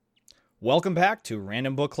Welcome back to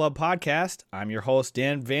Random Book Club Podcast. I'm your host,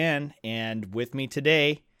 Dan Van, and with me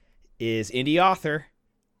today is indie author,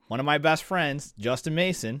 one of my best friends, Justin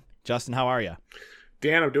Mason. Justin, how are you?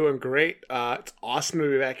 Dan, I'm doing great. It's awesome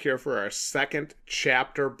to be back here for our second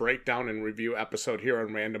chapter breakdown and review episode here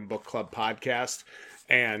on Random Book Club Podcast.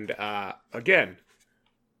 And again,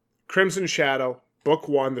 Crimson Shadow, Book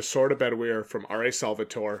 1, The Sword of Bedwyr from R.A.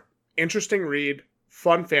 Salvatore. Interesting read,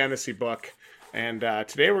 fun fantasy book. And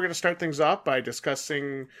today we're going to start things off by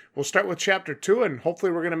discussing, we'll start with Chapter 2, and hopefully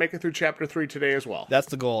we're going to make it through Chapter 3 today as well. That's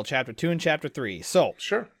the goal, Chapter 2 and Chapter 3. So,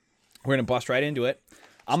 sure, we're going to bust right into it.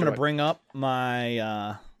 I'm going to bring up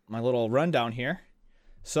my my little rundown here.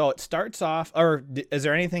 So it starts off, or is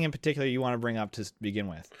there anything in particular you want to bring up to begin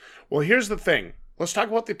with? Well, here's the thing. Let's talk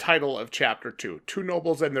about the title of Chapter 2, Two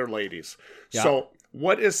Nobles and Their Ladies. Yeah. So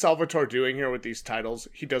what is Salvatore doing here with these titles?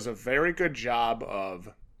 He does a very good job of...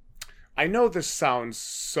 I know this sounds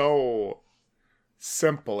so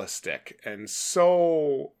simplistic and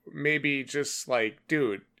so maybe just like,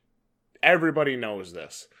 dude, everybody knows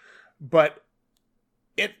this. But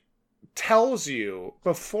it tells you,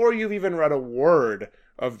 before you've even read a word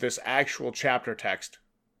of this actual chapter text,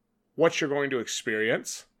 what you're going to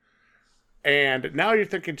experience. And now you're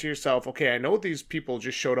thinking to yourself, okay, I know these people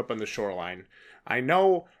just showed up on the shoreline. I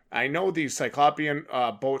know these Cyclopean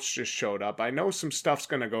boats just showed up. I know some stuff's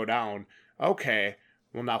going to go down. Okay,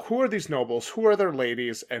 well now who are these nobles? Who are their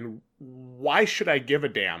ladies? And why should I give a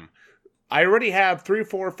damn? I already have 3,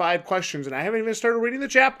 4, 5 questions and I haven't even started reading the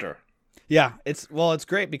chapter. Yeah, it's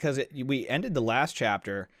great because we ended the last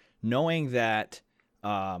chapter knowing that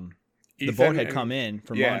the boat had come in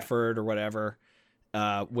from Montfort or whatever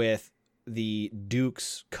with the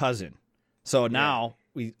Duke's cousin. So now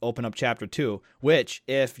we open up Chapter 2, which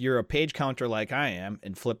if you're a page counter like I am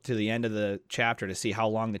and flip to the end of the chapter to see how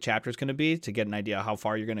long the chapter is going to be to get an idea of how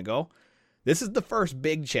far you're going to go, this is the first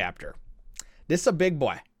big chapter. This is a big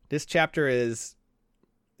boy. This chapter is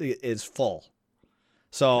full.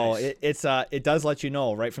 So nice. It does let you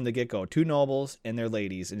know right from the get-go, two nobles and their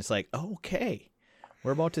ladies. And it's like, okay,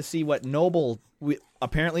 we're about to see what noble...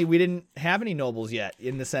 Apparently we didn't have any nobles yet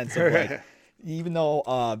in the sense of like, even though,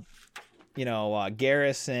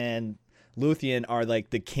 Garrus and Luthien are like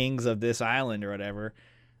the kings of this island or whatever.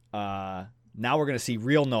 Now we're going to see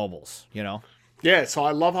real nobles, Yeah, so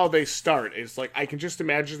I love how they start. It's like, I can just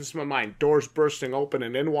imagine this in my mind. Doors bursting open,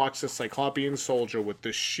 and in walks a Cyclopean soldier with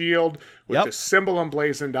the shield, with the symbol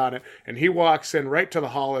emblazoned on it, and he walks in right to the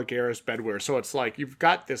hall of Garrus Bedwyr. So it's like, you've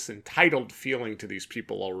got this entitled feeling to these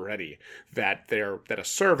people already, that a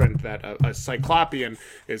servant, that a Cyclopean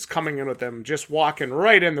is coming in with them, just walking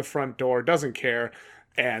right in the front door, doesn't care,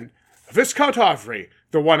 and Viscount Offrey,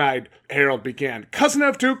 the one-eyed herald began, cousin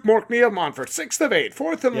of Duke Morkney of Montfort, 6th of 8,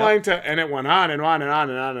 4th in line to... And it went on and on and on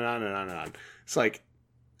and on and on and on and on. It's like,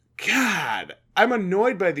 God, I'm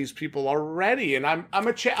annoyed by these people already, and I'm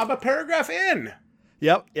a paragraph in.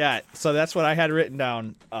 Yep, yeah. So that's what I had written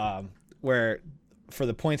down, where for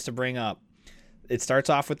the points to bring up, it starts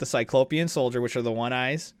off with the Cyclopean soldier, which are the one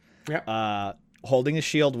eyes, holding a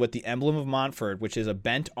shield with the emblem of Montfort, which is a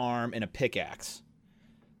bent arm and a pickaxe.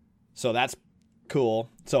 So that's cool.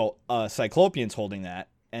 So Cyclopean's holding that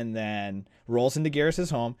and then rolls into Garrus's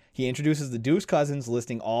home. He introduces the Duke's cousins,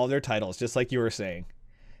 listing all their titles, just like you were saying.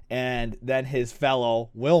 And then his fellow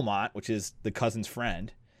Wilmot, which is the cousin's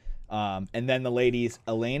friend. And then the ladies,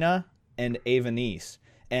 Elena and Avanice.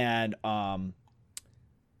 And then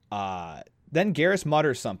Garrus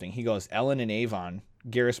mutters something. He goes, Ellen and Avon.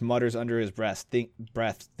 Garrus mutters under his breath,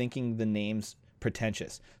 thinking the names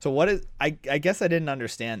pretentious. So what is... I guess I didn't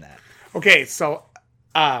understand that. Okay, so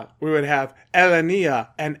we would have Elenia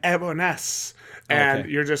and Eboness, and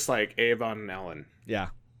you're just like, Avon and Ellen. Yeah.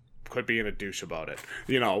 Quit being a douche about it,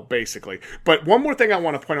 basically. But one more thing I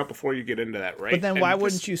want to point out before you get into that, right? But then why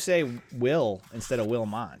wouldn't you say Will instead of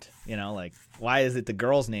Wilmot? Why is it the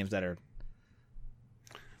girls' names that are...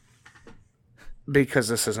 Because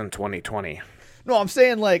this isn't 2020. No, I'm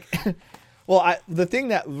saying well,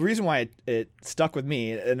 the reason why it stuck with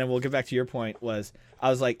me, and then we'll get back to your point, was I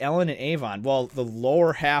was like, Ellen and Avon. Well, the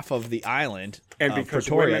lower half of the island, and because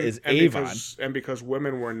Pretoria, is Avon, because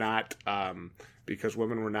women were not, on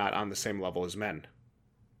the same level as men.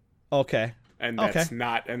 Okay, and that's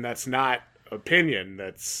not opinion.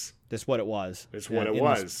 That's what it was. It's what it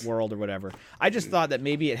was. This world or whatever. I just thought that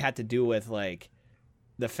maybe it had to do with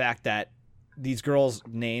the fact that these girls'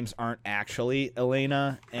 names aren't actually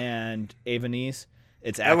Elena and Avanice.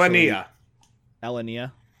 It's actually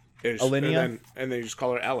Elenia. Elenia. And they just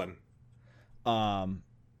call her Ellen.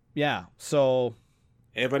 Yeah. So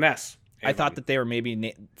Evaness. I thought that they were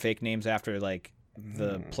maybe fake names after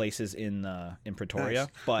places in Pretoria. Nice.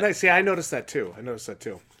 But nice. Yeah, I noticed that too.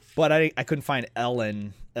 But I couldn't find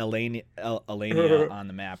Elenia on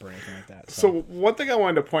the map or anything like that. So one thing I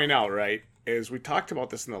wanted to point out, right, is we talked about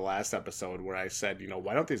this in the last episode where I said,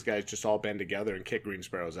 why don't these guys just all band together and kick Green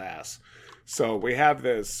Sparrow's ass? So we have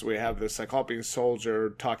this Cyclopean soldier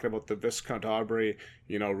talking about the Viscount Aubrey,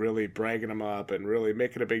 really bragging him up and really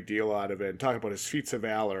making a big deal out of it and talking about his feats of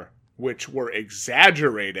valor, which were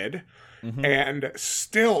exaggerated and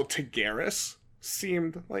still to Garrus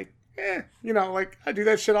seemed like, like I do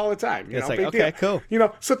that shit all the time. It's like, okay, cool.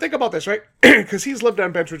 So think about this, right? Because he's lived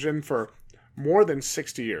on Bedrogen for more than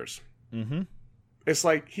 60 years. Mm-hmm. It's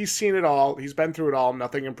like he's seen it all. He's been through it all.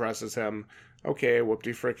 Nothing impresses him. Okay,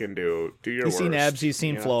 whoop-de-frickin' do your worst. He's seen ebbs. He's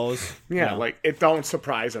seen flows. Yeah, like it don't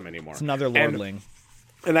surprise him anymore. It's another lordling.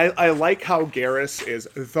 And I like how Garrus is,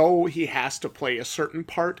 though he has to play a certain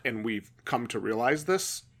part, and we've come to realize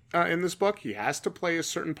this in this book. He has to play a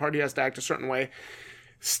certain part. He has to act a certain way.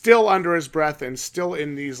 Still under his breath and still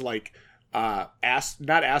in these like not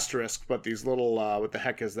asterisk, but these little what the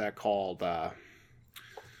heck is that called?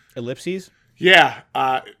 Ellipses? Yeah.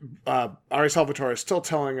 Ari Salvatore is still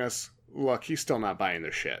telling us, look, he's still not buying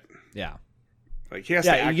their shit. Yeah. Like he has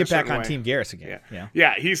to act you get back on way. Team Garrus again.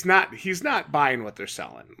 Yeah. He's not buying what they're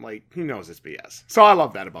selling. Like he knows it's BS. So I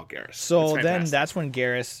love that about Garrus. So then that's when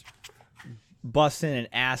Garrus busts in and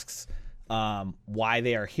asks why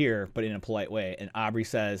they are here, but in a polite way. And Aubrey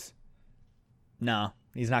says, no,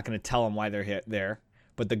 he's not going to tell them why they're there.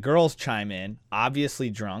 But the girls chime in, obviously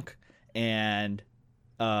drunk, and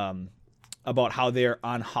about how they're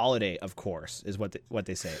on holiday, of course, is what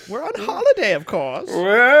they say. We're on holiday, of course.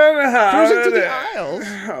 We're on holiday. Cruising to the Isles.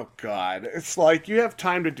 Oh, God. It's like you have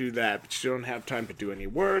time to do that, but you don't have time to do any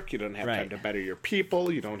work. You don't have time to better your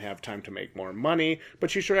people. You don't have time to make more money.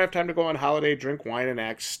 But you sure have time to go on holiday, drink wine, and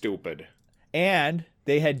act stupid. And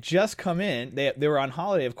they had just come in. They were on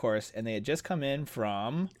holiday, of course, and they had just come in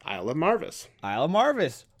from... Isle of Marvis.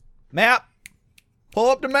 Map. Pull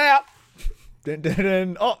up the map. Dun, dun,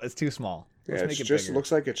 dun. Oh, it's too small. Let's make it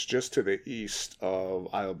looks like it's just to the east of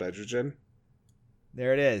Isle Bedrogen.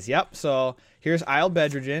 There it is. Yep. So here's Isle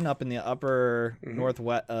Bedrogen up in the upper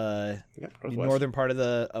northwest, northern part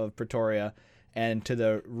of Pretoria, and to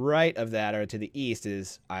the right of that, or to the east,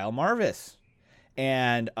 is Isle Marvis.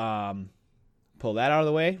 And pull that out of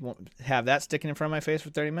the way. Won't have that sticking in front of my face for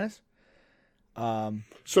 30 minutes.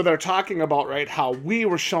 So they're talking about, right, how we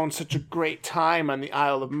were shown such a great time on the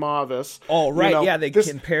Isle of Marvis. Oh, right, they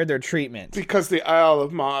compared their treatment. Because the Isle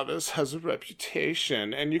of Marvis has a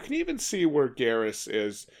reputation, and you can even see where Garrus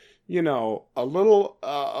is, a little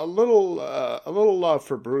love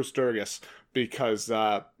for Bruce Durgis, because,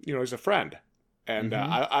 he's a friend. And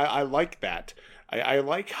I like that. I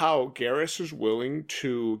like how Garrus is willing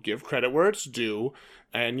to give credit where it's due,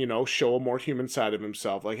 and, show a more human side of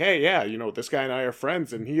himself. Like, hey, yeah, this guy and I are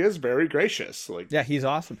friends, and he is very gracious. Like, yeah, he's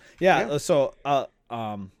awesome. Yeah. So I'll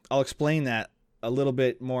explain that a little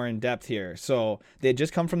bit more in depth here. So they had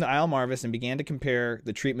just come from the Isle Marvis and began to compare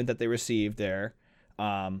the treatment that they received there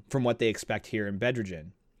from what they expect here in Bedrogen.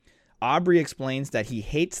 Aubrey explains that he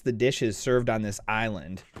hates the dishes served on this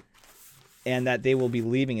island, and that they will be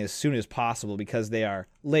leaving as soon as possible because they are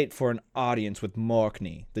late for an audience with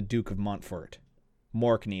Morkney, the Duke of Montfort.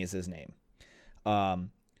 Morkney is his name.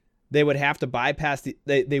 They would have to bypass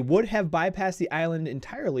they would have bypassed the island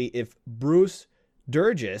entirely if Bruce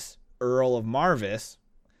Durgis, Earl of Marvis,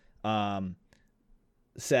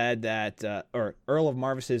 said that, or Earl of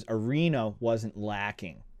Marvis's arena wasn't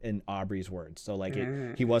lacking, in Aubrey's words. So like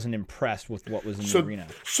he wasn't impressed with what was in the arena.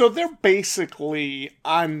 So they're basically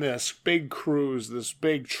on this big cruise, this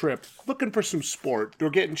big trip, looking for some sport. They're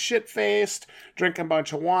getting shit-faced, drinking a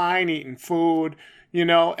bunch of wine, eating food,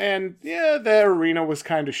 and yeah, the arena was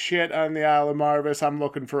kind of shit on the Isle of Marvis. I'm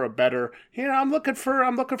looking for a better, I'm looking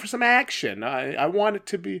for some action. I want it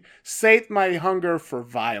to be, sate my hunger for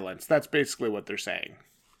violence. That's basically what they're saying.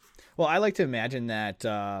 Well, I like to imagine that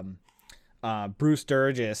Bruce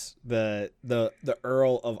Durgis, the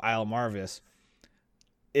Earl of Isle Marvis,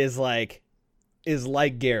 is like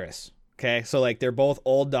Garrus. Okay, so like they're both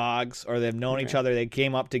old dogs, or they've known each other. They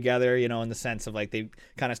came up together, in the sense of like they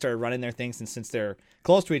kind of started running their things, and since they're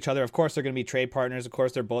close to each other, of course they're going to be trade partners. Of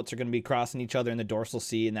course their boats are going to be crossing each other in the Dorsal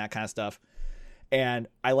Sea and that kind of stuff. And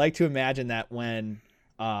I like to imagine that when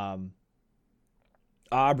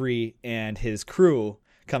Aubrey and his crew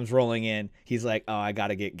comes rolling in, he's like, oh, I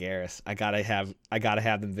gotta get Garrus. I gotta have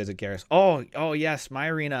them visit Garrus. Oh yes, my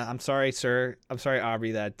arena. I'm sorry, sir. I'm sorry,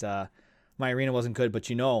 Aubrey, that my arena wasn't good, but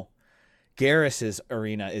Garrus's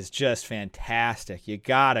arena is just fantastic. You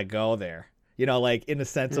gotta go there. Like in the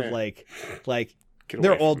sense of like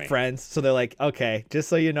They're old friends, so they're like, okay, just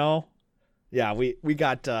so you know, yeah, we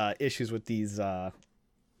got issues with these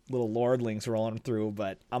little lordlings rolling through,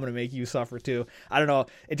 but I'm gonna make you suffer too. I don't know.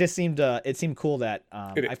 It just seemed cool that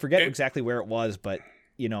I forget exactly where it was, but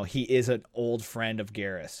he is an old friend of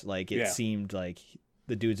Garrus. Like it seemed like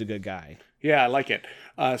the dude's a good guy. Yeah, I like it.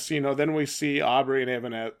 So then we see Aubrey and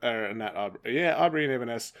Evaness, Aubrey and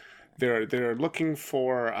Evaness. They're looking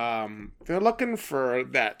for They're looking for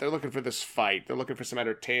this fight. They're looking for some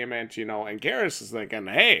entertainment, and Garrus is thinking,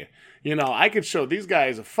 hey, I could show these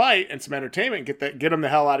guys a fight and some entertainment, get them the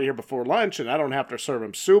hell out of here before lunch, and I don't have to serve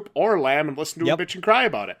them soup or lamb and listen to them bitch and cry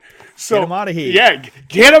about it. So get them out of here. Yeah,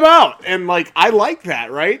 get them out. And I like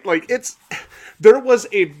that, right? There was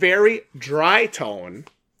a very dry tone,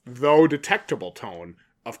 though detectable tone,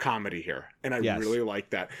 of comedy here, and I really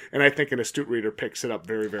like that, and I think an astute reader picks it up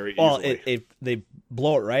very, very easily. Well, they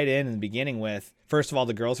blow it right in the beginning with, first of all,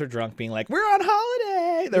 the girls are drunk, being like, "We're on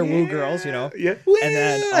holiday." They're woo girls, Yeah. And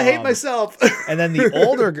then I hate myself. And then the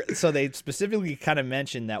older, so they specifically kind of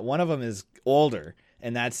mentioned that one of them is older,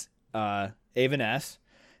 and that's Evaness,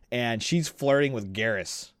 and she's flirting with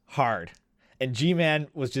Garrus hard, and G-Man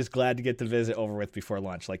was just glad to get the visit over with before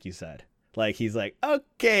lunch, like you said. He's like,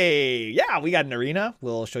 okay, yeah, we got an arena.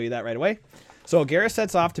 We'll show you that right away. So Garrus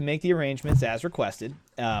sets off to make the arrangements as required,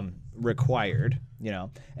 and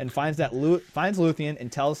finds Luthien and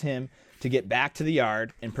tells him to get back to the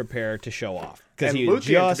yard and prepare to show off. Because he had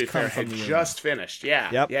just finished. Yeah.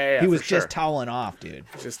 Yep. Yeah. He was just toweling off, dude.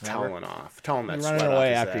 Toweling that He's sweat running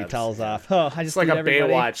away off after his he towels abs. off. It's like a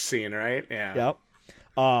Baywatch scene, right? Yeah.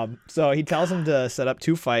 Yep. So he tells him to set up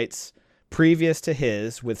 2 fights previous to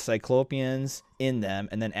his, with Cyclopeans in them,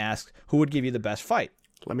 and then asks who would give you the best fight.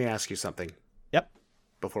 Let me ask you something. Yep.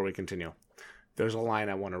 Before we continue, there's a line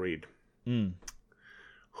I want to read. Who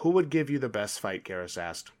would give you the best fight? Garrus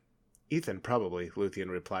asked. Ethan, probably, Luthien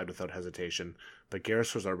replied without hesitation, but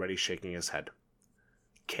Garrus was already shaking his head.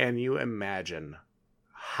 Can you imagine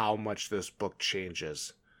how much this book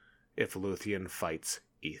changes if Luthien fights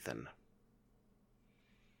Ethan?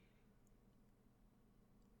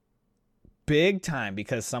 Big time,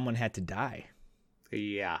 because someone had to die.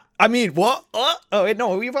 Yeah. I mean, what? Oh, wait,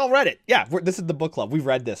 no, we've all read it. Yeah, this is the book club. We've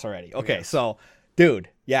read this already. Okay, So, dude,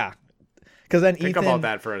 yeah. Because then Think about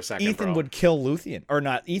that for a second, Ethan would kill Luthien. Or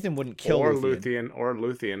not, Ethan wouldn't kill Luthien. Or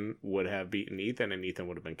Luthien would have beaten Ethan, and Ethan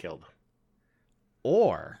would have been killed.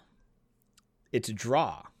 Or it's a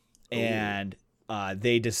draw. Ooh. And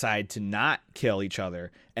they decide to not kill each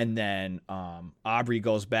other. And then Aubrey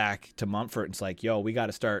goes back to Mumford and it's like, yo, we got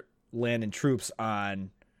to start landing troops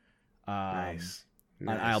on nice.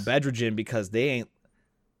 Isle Bedrogen, because they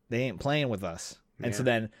ain't playing with us. And so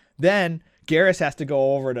then Garrus has to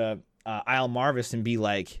go over to Isle Marvis and be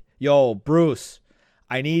like, yo, Bruce,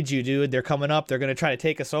 I need you, dude. They're coming up. They're going to try to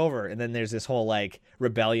take us over. And then there's this whole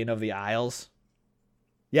rebellion of the Isles.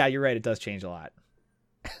 Yeah, you're right. It does change a lot.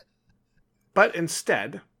 But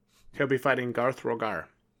instead, he'll be fighting Garth Rogar.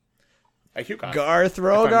 A Hugoth. Garth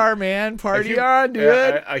Rogar, man. Party on, dude.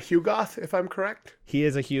 A Hugoth, if I'm correct. He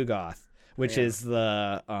is a Hugoth, which is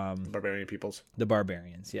the barbarian peoples. The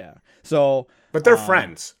barbarians, yeah. So, but they're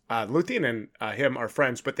friends. Luthien and him are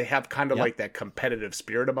friends, but they have kind of that competitive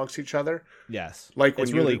spirit amongst each other. Yes.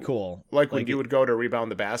 It's really cool. When you would go to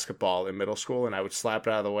rebound the basketball in middle school, and I would slap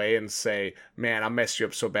it out of the way and say, man, I'll mess you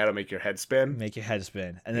up so bad I'll make your head spin.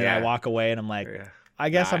 And then I walk away and I'm like... Yeah. I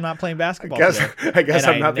guess I'm not playing basketball. I guess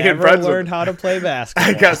I'm not being friends. I learned how to play basketball.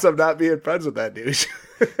 I guess I'm not being friends with that douche.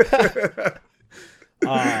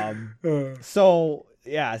 So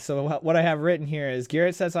what I have written here is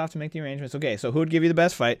Garrett sets off to make the arrangements. Okay, so who would give you the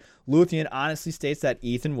best fight? Luthien honestly states that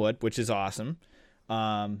Ethan would, which is awesome.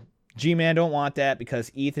 G-Man don't want that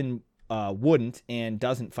because Ethan wouldn't and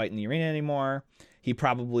doesn't fight in the arena anymore. He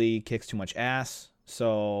probably kicks too much ass.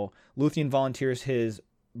 So Luthien volunteers his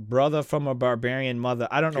brother from a barbarian mother.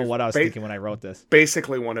 I don't know what I was thinking when I wrote this.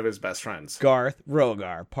 Basically one of his best friends. Garth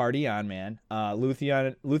Rogar. Party on, man.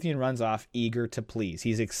 Luthien runs off, eager to please.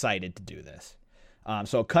 He's excited to do this.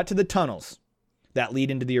 So cut to the tunnels that lead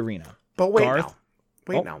into the arena. But wait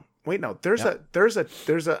now. There's a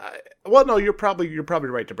well, no, you're probably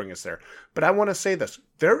right to bring us there. But I want to say this.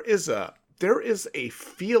 There is a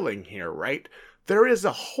feeling here, right? There is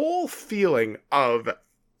a whole feeling of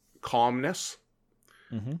calmness.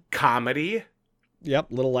 Mm-hmm. Comedy. Yep,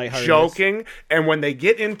 little lighthearted. Joking. And when they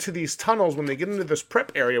get into these tunnels, when they get into this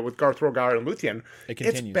prep area with Garth Rogar and Luthien,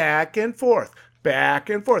 it's back and forth.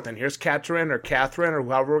 And here's Catherine or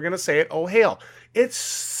however we're going to say it. Oh, hail. It's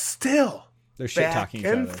still they're shit-talking each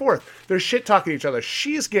other. Back and forth. They're shit-talking each other.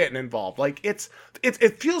 She's getting involved.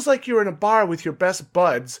 It feels like you're in a bar with your best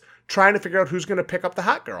buds trying to figure out who's going to pick up the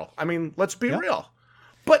hot girl. I mean, let's be real.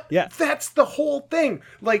 But that's the whole thing.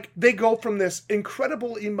 Like, they go from this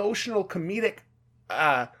incredible emotional comedic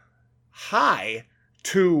high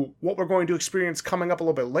to what we're going to experience coming up a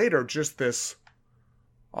little bit later, just this,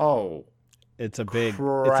 it's a big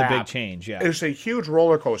change. Yeah, it's a huge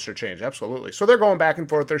roller coaster change. Absolutely. So they're going back and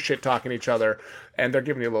forth. They're shit talking each other, and they're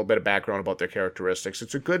giving you a little bit of background about their characteristics.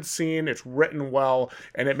 It's a good scene. It's written well,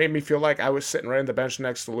 and it made me feel like I was sitting right on the bench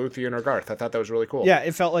next to Luthien or Garth. I thought that was really cool. Yeah,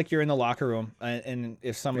 it felt like you're in the locker room. And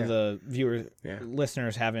if some of the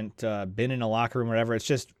listeners haven't been in a locker room or whatever, it's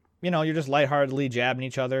just, you're just lightheartedly jabbing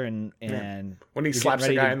each other, and when he slaps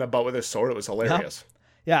the guy in the butt with his sword, it was hilarious.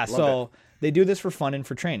 Yeah. So they do this for fun and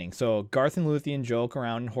for training. So Garth and Luthien joke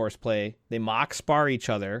around in horseplay. They mock spar each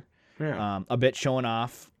other, a bit showing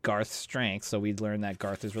off Garth's strength. So we learned that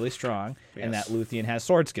Garth is really strong and that Luthien has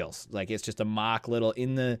sword skills. Like, it's just a mock little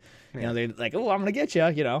in the, they're like, oh, I'm going to get you,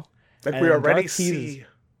 Like, we already see.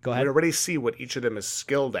 Go ahead. We already see what each of them is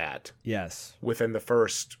skilled at. Yes. Within the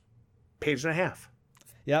first page and a half.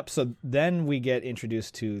 Yep. So then we get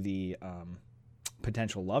introduced to the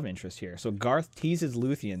potential love interest here. So Garth teases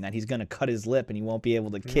Luthien that he's going to cut his lip and he won't be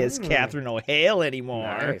able to kiss Catherine O'Hale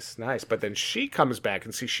anymore. Nice. But then she comes back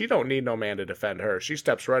and she don't need no man to defend her. She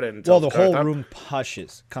steps right in and tells Garth, whole room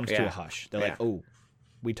comes to a hush. They're like, oh,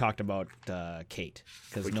 we talked about Kate,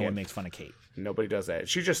 because no one makes fun of Kate. Nobody does that.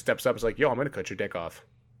 She just steps up and is like, yo, I'm going to cut your dick off.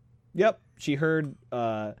 Yep. She heard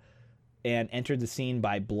and entered the scene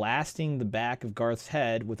by blasting the back of Garth's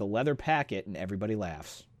head with a leather packet, and everybody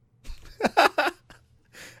laughs.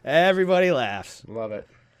 Everybody laughs. Love it.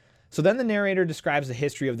 So then the narrator describes the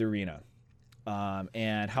history of the arena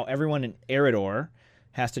and how everyone in Eredor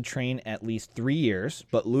has to train at least 3 years,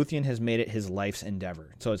 but Luthien has made it his life's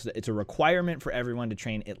endeavor. So it's a requirement for everyone to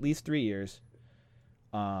train at least 3 years.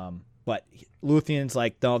 But Luthien's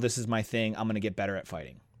like, no, this is my thing. I'm going to get better at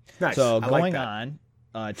fighting. Nice. So going on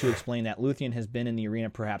to explain that Luthien has been in the arena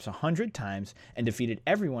perhaps 100 times and defeated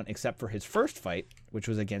everyone except for his first fight, which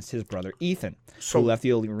was against his brother Ethan, who left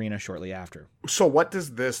the arena shortly after. So what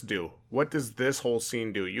does this do? What does this whole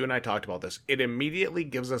scene do? You and I talked about this. It immediately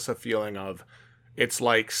gives us a feeling of, it's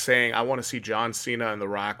like saying, I want to see John Cena and The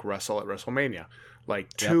Rock wrestle at WrestleMania. Like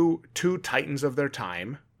two titans of their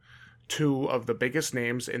time, two of the biggest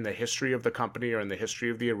names in the history of the company or in the history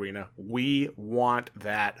of the arena. We want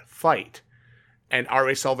that fight. And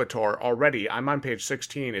R.A. Salvatore already, I'm on page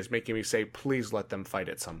 16, is making me say, please let them fight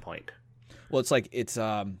at some point. Well, it's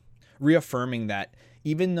reaffirming that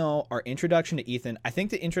even though our introduction to Ethan, I think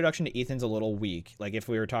the introduction to Ethan's a little weak. Like, if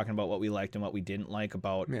we were talking about what we liked and what we didn't like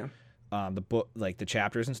about the book, like the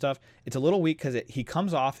chapters and stuff, it's a little weak because he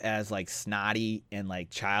comes off as like snotty and like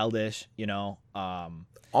childish,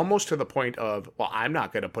 almost to the point of, well, I'm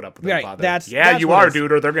not going to put up with their father. That's you are,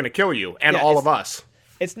 dude, or they're going to kill you and all of us.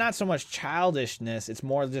 It's not so much childishness. It's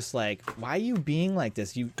more just like, why are you being like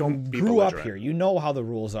this? You don't grew up here. You know how the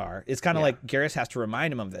rules are. It's kind of like Garrus has to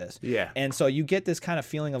remind him of this. Yeah. And so you get this kind of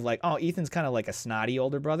feeling of like, oh, Ethan's kind of like a snotty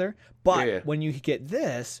older brother. But when you get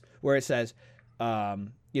this, where it says,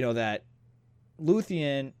 that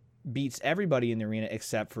Luthien beats everybody in the arena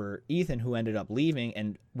except for Ethan, who ended up leaving.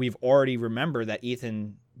 And we've already remembered that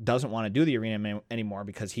Ethan doesn't want to do the arena anymore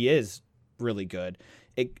because he is really good.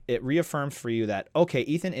 It reaffirms for you that, okay,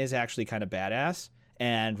 Ethan is actually kind of badass,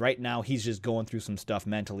 and right now he's just going through some stuff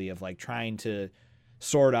mentally of like trying to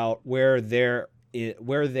sort out where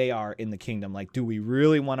they are in the kingdom. Like, do we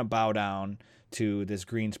really want to bow down to this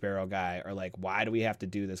Green Sparrow guy, or like, why do we have to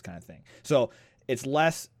do this kind of thing? So it's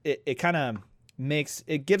less. It kind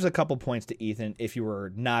of gives a couple points to Ethan if you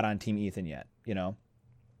were not on Team Ethan yet,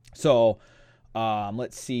 So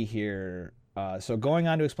let's see here. So going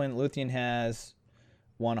on to explain that Luthien has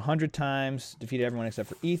won 100 times, defeated everyone except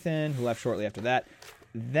for Ethan, who left shortly after that.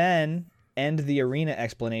 Then end the arena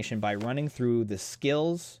explanation by running through the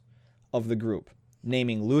skills of the group,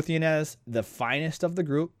 naming Luthien as the finest of the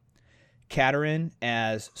group, Katerin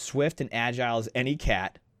as swift and agile as any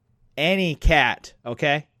cat. Any cat,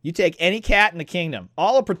 okay? You take any cat in the kingdom,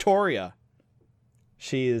 all of Pretoria.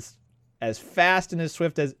 She is as fast and as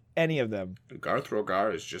swift as any of them. Garth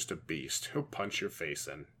Rogar is just a beast. He'll punch your face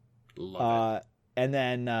in. Love it. And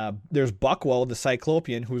then there's Buckwell, the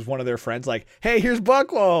Cyclopean, who's one of their friends. Like, hey, here's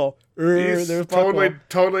Buckwell. There's Buckwell.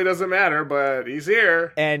 Totally doesn't matter, but he's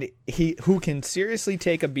here. And who can seriously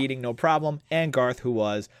take a beating, no problem. And Garth, who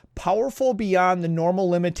was powerful beyond the normal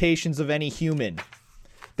limitations of any human.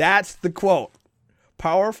 That's the quote.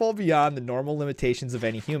 Powerful beyond the normal limitations of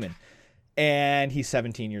any human. And he's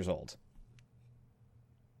 17 years old.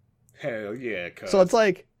 Hell yeah. So it's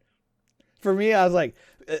like, For me, I was like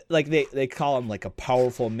they call him like a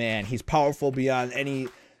powerful man. He's powerful beyond any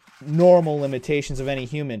normal limitations of any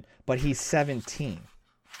human, but he's 17.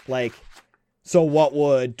 Like, so what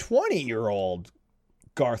would 20-year-old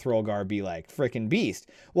Garth Rogar be like? Freaking beast.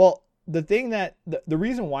 Well, the thing that the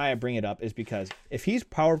reason why I bring it up is because if he's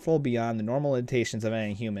powerful beyond the normal limitations of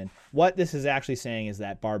any human, what this is actually saying is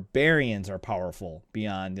that barbarians are powerful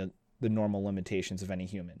beyond the normal limitations of any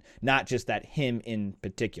human, not just that him in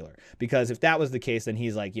particular. Because if that was the case, then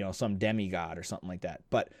he's like, some demigod or something like that.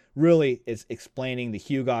 But really, it's explaining the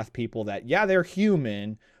Hugoth people that, yeah, they're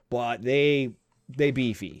human, but they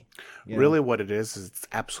beefy. Really, what it is it's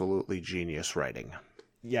absolutely genius writing.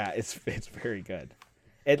 Yeah, it's very good.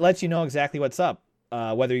 It lets you know exactly what's up,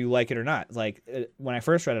 whether you like it or not. Like, when I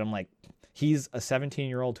first read it, I'm like, he's a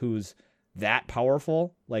 17-year-old who's that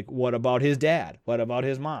powerful. Like, what about his dad? What about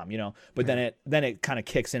his mom? But then it kind of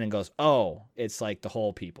kicks in and goes, oh, it's like the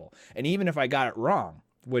whole people. And even if I got it wrong,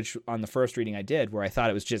 which on the first reading I did, where I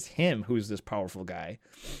thought it was just him who's this powerful guy,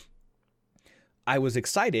 I was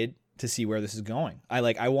excited to see where this is going.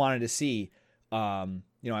 I wanted to see, I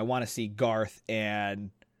want to see Garth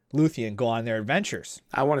and Luthien go on their adventures.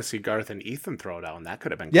 I want to see Garth and Ethan throw down. That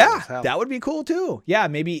could have been cool as hell. That would be cool too. Yeah,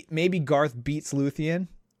 maybe Garth beats Luthien,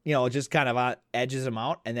 just kind of edges him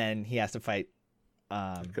out, and then he has to fight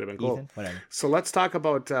could have been cool. Ethan, whatever. So let's talk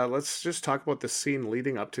about let's just talk about the scene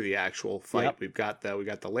leading up to the actual fight. Yep. We got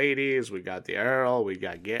the ladies, we got the Earl, we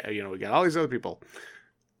got all these other people.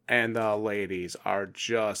 And the ladies are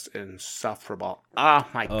just insufferable. Oh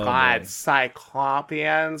my God, boy.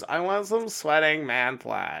 Cyclopeans. I want some sweating man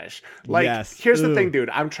flesh. Like, yes. Here's the thing, dude.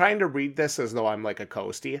 I'm trying to read this as though I'm like a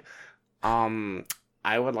coastie.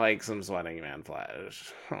 I would like some sweating man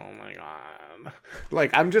flesh. Oh my God.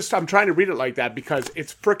 Like, I'm trying to read it like that because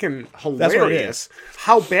it's freaking hilarious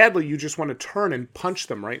how badly you just want to turn and punch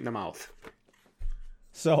them right in the mouth.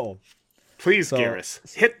 Please,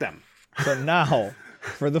 Garrus, hit them. So now...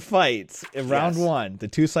 For the fights, in round one, the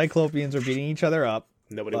two Cyclopeans are beating each other up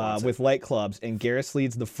with light clubs, and Garrus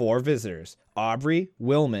leads the four visitors, Aubrey,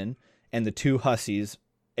 Willman, and the two hussies,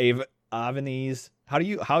 Avanese. How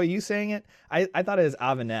are you saying it? I thought it was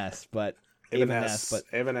Avaness, but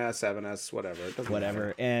Avaness, whatever. It doesn't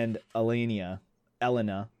matter. And Elena.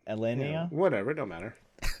 Yeah, whatever, it don't matter.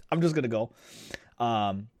 I'm just going to go.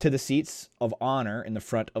 To the seats of honor in the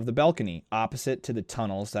front of the balcony, opposite to the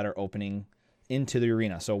tunnels that are opening into the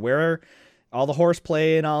arena. So where all the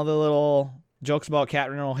horseplay and all the little jokes about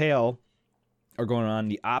Catherine O'Hale are going on,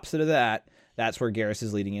 the opposite of that, that's where Garrus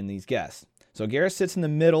is leading in these guests. So Garrus sits in the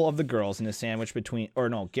middle of the girls in a sandwich between,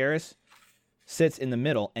 Garrus sits in the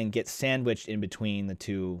middle and gets sandwiched in between the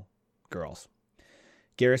two girls.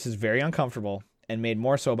 Garrus is very uncomfortable and made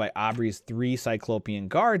more so by Aubrey's 3 Cyclopean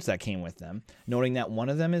guards that came with them, noting that one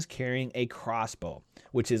of them is carrying a crossbow,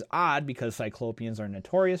 which is odd because Cyclopeans are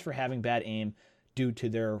notorious for having bad aim due to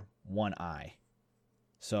their one eye.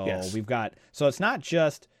 So so it's not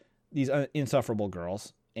just these insufferable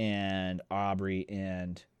girls and Aubrey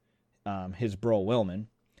and his bro Willman,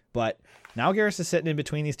 but now Garrus is sitting in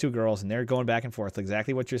between these two girls and they're going back and forth.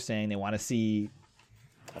 Exactly what you're saying. They want to see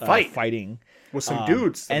fighting with some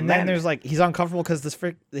dudes. And then there's he's uncomfortable because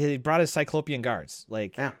he brought his Cyclopean guards.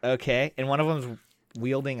 Okay. And one of them's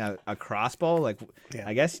wielding a crossbow.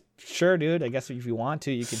 I guess, sure, dude. I guess if you want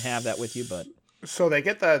to, you can have that with you, but. So they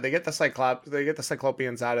get the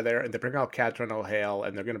Cyclopeans out of there, and they bring out Catherine O'Hale,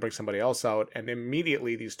 and they're going to bring somebody else out, and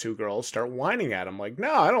immediately these two girls start whining at him like,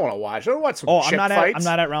 "No, I don't want to watch. I don't want some chick fights." I'm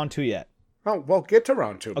not at round 2 yet. Oh, well, get to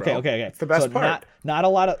round 2, bro. Okay. It's the best part. Not a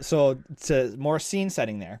lot of... So, to more scene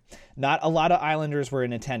setting there. Not a lot of Islanders were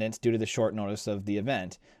in attendance due to the short notice of the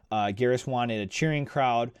event. Garrus wanted a cheering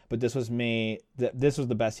crowd, but this was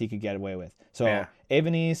the best he could get away with. So,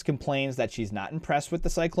 Avanese complains that she's not impressed with the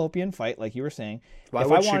Cyclopean fight, like you were saying. If I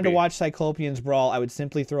wanted to watch Cyclopeans brawl, I would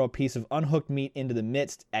simply throw a piece of unhooked meat into the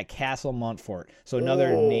midst at Castle Montfort. So,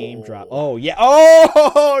 another name drop. Oh, yeah.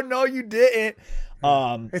 Oh, no, you didn't.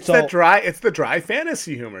 It's the dry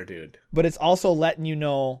fantasy humor, dude. But it's also letting you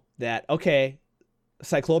know that, okay,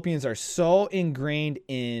 Cyclopeans are so ingrained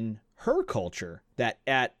in her culture that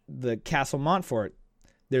at the Castle Montfort,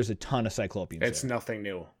 there's a ton of Cyclopeans. It's nothing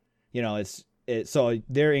new. So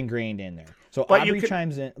they're ingrained in there. So Aubrey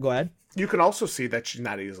chimes in. Go ahead. You can also see that she's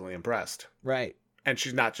not easily impressed. Right. And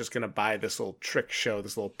she's not just going to buy this little trick show,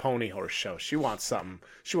 this little pony horse show. She wants something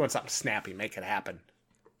snappy. Make it happen.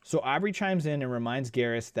 So Aubrey chimes in and reminds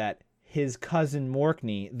Garrus that his cousin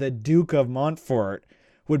Morkney, the Duke of Montfort,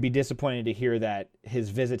 would be disappointed to hear that his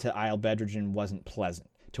visit to Isle Bedrogen wasn't pleasant,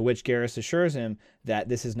 to which Garrus assures him that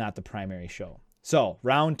this is not the primary show. So,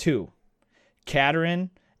 round 2. Catherine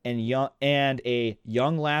and a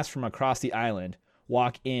young lass from across the island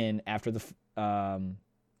walk in after the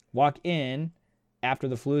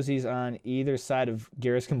floozies on either side of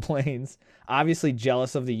Garrison Plains, obviously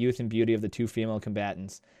jealous of the youth and beauty of the two female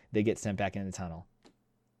combatants. They get sent back in the tunnel.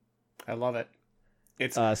 I love it.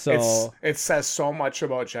 It says so much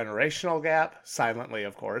about generational gap, silently,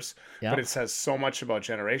 of course, but it says so much about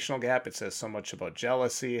generational gap. It says so much about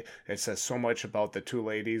jealousy. It says so much about the two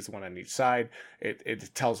ladies, one on each side. It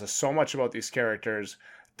tells us so much about these characters.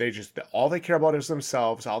 All they care about is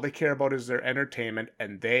themselves. All they care about is their entertainment,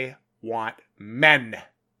 and they want men.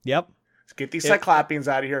 Yep. Get these Cyclopeans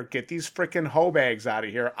out of here. Get these freaking hoe bags out of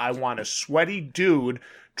here. I want a sweaty dude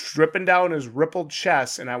dripping down his rippled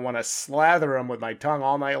chest, and I want to slather him with my tongue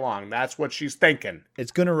all night long. That's what she's thinking.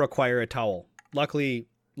 It's going to require a towel. Luckily,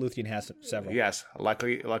 Luthien has several. Yes,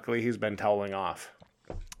 luckily he's been toweling off.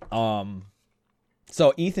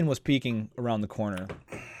 So Ethan was peeking around the corner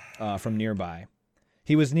from nearby.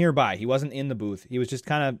 He was nearby. He wasn't in the booth. He was just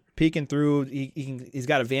kind of peeking through. He's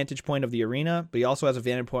got a vantage point of the arena, but he also has a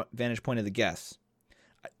vantage point of the guests.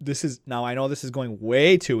 Now I know this is going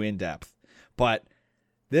way too in depth, but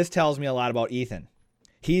this tells me a lot about Ethan.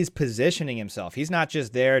 He's positioning himself. He's not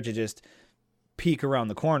just there to just peek around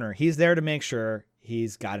the corner. He's there to make sure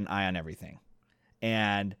he's got an eye on everything.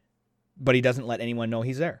 But he doesn't let anyone know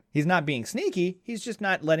he's there. He's not being sneaky. He's just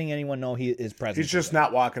not letting anyone know he is present. He's just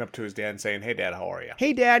not walking up to his dad and saying, "Hey, Dad, how are you?"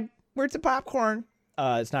 "Hey, Dad, where's the popcorn?"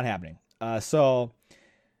 It's not happening. So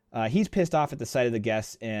he's pissed off at the sight of the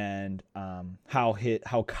guests and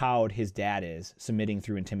how cowed his dad is, submitting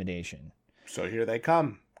through intimidation. So here they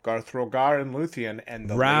come, Garth Rogar and Luthien, and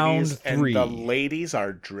the Round ladies, 3. And the ladies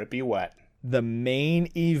are drippy wet. The main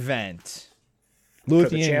event.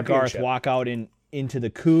 Luthien and Garth walk out into the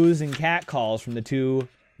coos and catcalls from the two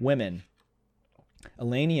women.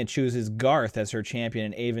 Elenia chooses Garth as her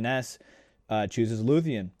champion, and Avoness chooses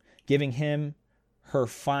Luthien, giving him her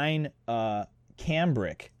fine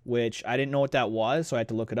cambric, which I didn't know what that was, so I had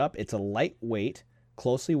to look it up. It's a lightweight,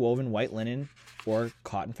 closely woven white linen or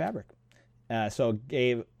cotton fabric. So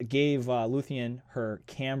gave Luthien her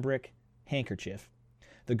cambric handkerchief.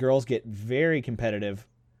 The girls get very competitive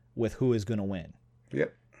with who is going to win.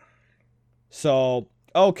 Yep. So,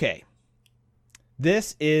 okay.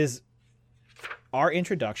 This is our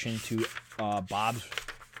introduction to Bob's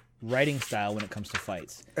writing style when it comes to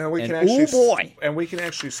fights. And we can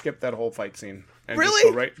actually skip that whole fight scene. And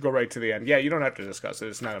really? Just go right to the end. Yeah, you don't have to discuss it.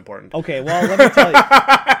 It's not important. Okay, well, let me tell you.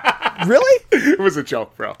 Really? It was a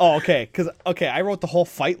joke, bro. Oh, okay. I wrote the whole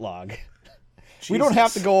fight log. Jesus. We don't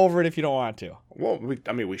have to go over it if you don't want to. Well,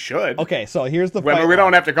 we should. Okay, so here's the fight we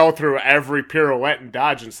don't have to go through every pirouette and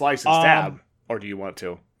dodge and slice and stab. Or do you want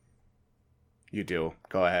to? You do.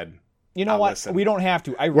 Go ahead. You know what? Listen. We don't have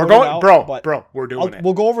to. We're doing it.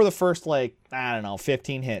 We'll go over the first,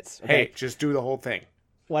 15 hits. Okay? Hey, just do the whole thing.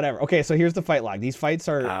 Whatever. Okay, so here's the fight log. These fights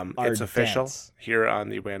are it's official. Dense. Here on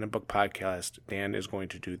the Random Book Podcast, Dan is going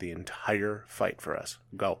to do the entire fight for us.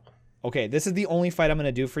 Go. Okay, this is the only fight I'm going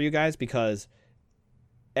to do for you guys because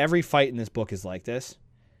every fight in this book is like this.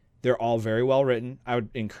 They're all very well written. I would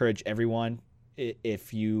encourage everyone,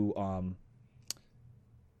 if you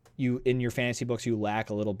in your fantasy books you lack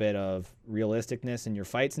a little bit of realisticness in your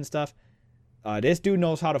fights and stuff. This dude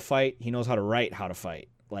knows how to fight. He knows how to write how to fight.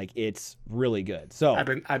 It's really good. So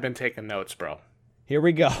I've been taking notes, bro. Here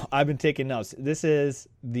we go. I've been taking notes. This is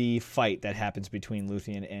the fight that happens between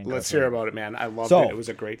Luthien and Garth. Let's hear about it, man. I loved it. It was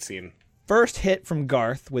a great scene. First hit from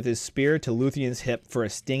Garth with his spear to Luthien's hip for a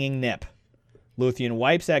stinging nip. Luthien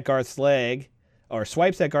swipes at Garth's leg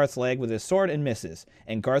with his sword and misses,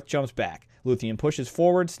 and Garth jumps back. Luthien pushes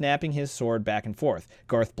forward, snapping his sword back and forth.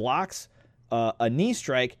 Garth blocks a knee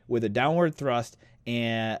strike with a downward thrust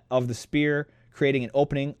of the spear, creating an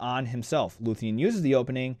opening on himself. Luthien uses the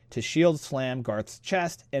opening to shield slam Garth's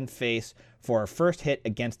chest and face for a first hit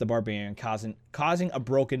against the barbarian, causing a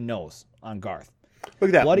broken nose on Garth.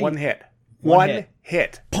 Look at that. One hit. One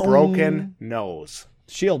hit. Broken nose.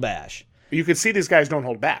 Shield bash. You can see these guys don't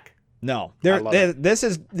hold back. No. This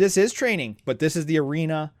is training, but this is the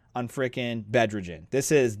arena on frickin' Bedridgen.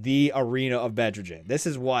 This is the arena of Bedridgen. This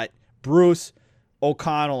is what Bruce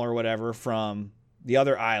O'Connell or whatever from the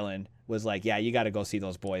other island was like, yeah, you got to go see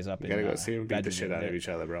those boys up in Bedridgen. You got to go see them beat the shit out of each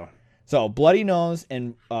other, bro. So, bloody nose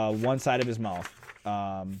and one side of his mouth.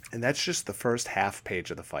 And that's just the first half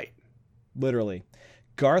page of the fight. Literally.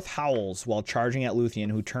 Garth howls while charging at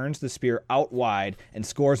Luthien, who turns the spear out wide and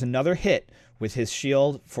scores another hit with his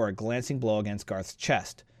shield for a glancing blow against Garth's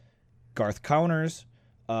chest. Garth counters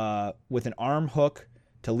with an arm hook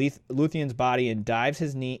to Luthien's body and dives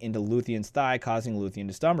his knee into Luthien's thigh, causing Luthien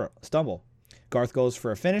to stumble. Garth goes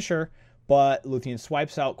for a finisher, but Luthien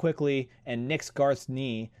swipes out quickly and nicks Garth's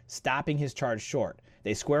knee, stopping his charge short.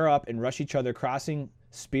 They square up and rush each other, crossing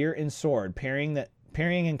spear and sword, parrying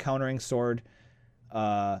and countering sword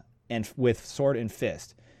and with sword and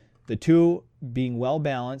fist. The two being well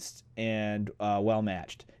balanced and well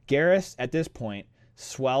matched. Garrus at this point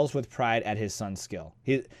swells with pride at his son's skill.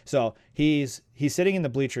 He's sitting in the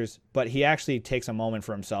bleachers, but he actually takes a moment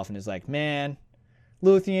for himself and is like, "Man,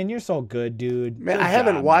 Luthien, you're so good, dude. Man, good I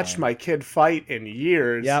haven't job, watched man. my kid fight in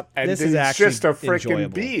years. Yep, and this he's is actually just a freaking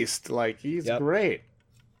enjoyable. beast. Like, he's great."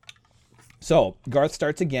 So Garth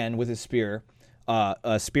starts again with his spear,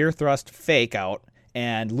 a spear thrust fake out,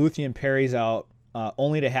 and Luthien parries out,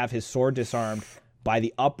 only to have his sword disarmed by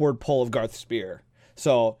the upward pull of Garth's spear.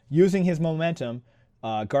 So using his momentum,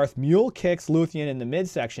 Garth mule kicks Luthien in the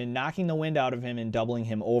midsection, knocking the wind out of him and doubling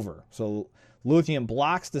him over. So Luthien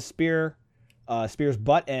blocks the spear's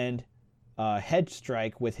butt end head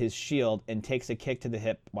strike with his shield and takes a kick to the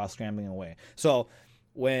hip while scrambling away. So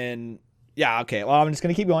I'm just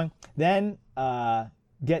going to keep going. Then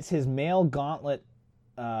gets his mail gauntleted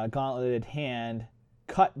hand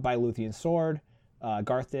cut by Luthien's sword.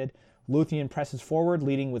 Garth did. Luthien presses forward,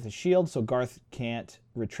 leading with a shield, so Garth can't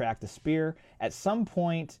retract the spear. At some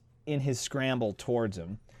point in his scramble towards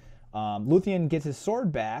him, Luthien gets his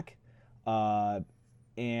sword back, and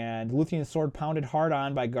Luthien's sword pounded hard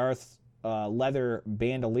on by Garth's leather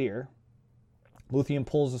bandolier. Luthien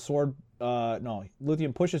pulls the sword.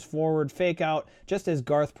 Luthien pushes forward, fake out. Just as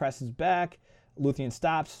Garth presses back, Luthien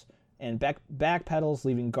stops and backpedals,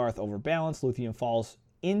 leaving Garth overbalanced. Luthien falls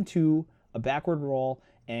into a backward roll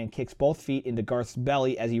and kicks both feet into Garth's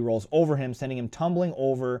belly as he rolls over him, sending him tumbling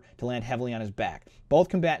over to land heavily on his back. Both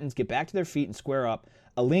combatants get back to their feet and square up.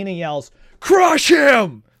 Alina yells, "Crush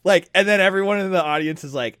him!" And then everyone in the audience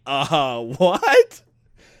is like, what?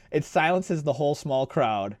 It silences the whole small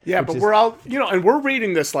crowd. Yeah, but we're all, and we're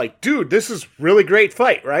reading this like, dude, this is really great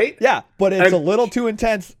fight, right? Yeah, but it's a little too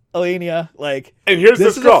intense, Alina. And here's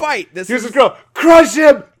this is girl. A fight. Here's this girl. Crush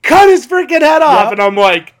him! Cut his freaking head off! Yep. And I'm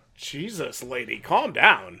like, Jesus, lady, calm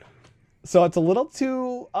down. So it's a little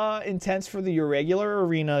too intense for the irregular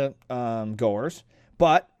arena goers,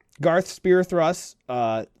 but Garth's spear thrust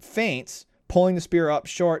feints, pulling the spear up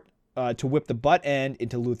short to whip the butt end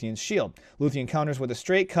into Luthien's shield. Luthien counters with a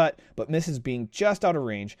straight cut, but misses being just out of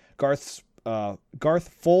range. Garth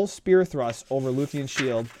full spear thrust over Luthien's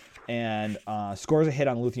shield and scores a hit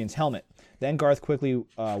on Luthien's helmet. Then Garth quickly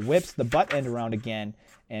whips the butt end around again,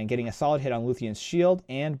 and getting a solid hit on Luthien's shield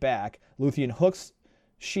and back. Luthien hooks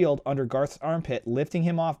shield under Garth's armpit, lifting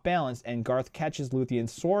him off balance, and Garth catches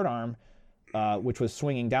Luthien's sword arm, which was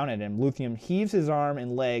swinging down at him. Luthien heaves his arm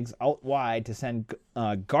and legs out wide to send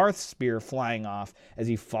Garth's spear flying off as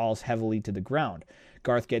he falls heavily to the ground.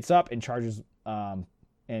 Garth gets up and charge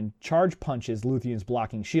punches Luthien's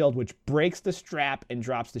blocking shield, which breaks the strap and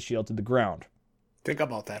drops the shield to the ground. Think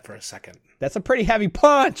about that for a second. That's a pretty heavy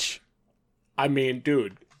punch. I mean,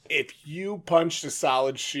 dude, if you punched a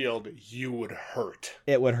solid shield, you would hurt.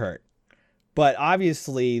 It would hurt. But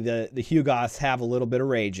obviously, the Hugoths have a little bit of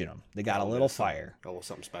rage in them. They got a little fire. A little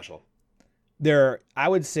something special. I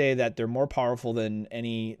would say that they're more powerful than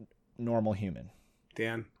any normal human.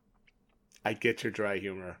 Dan, I get your dry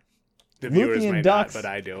humor. The viewers may not, but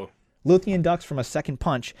I do. Luthien ducks from a second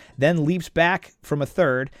punch, then leaps back from a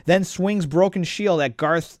third, then swings broken shield at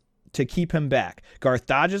Garth to keep him back. Garth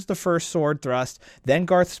dodges the first sword thrust, then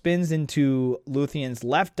Garth spins into Luthien's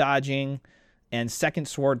left dodging and second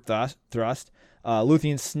sword thrust.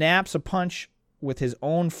 Luthien snaps a punch with his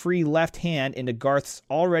own free left hand into Garth's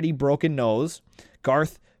already broken nose.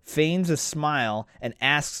 Garth feigns a smile and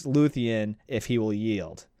asks Luthien if he will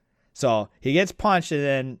yield. So he gets punched,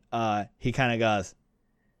 and then he kind of goes,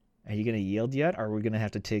 "Are you going to yield yet? Or are we going to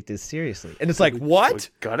have to take this seriously?" And it's like, what?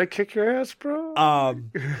 We gotta kick your ass, bro.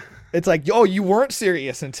 It's like, yo, you weren't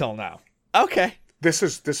serious until now. Okay. This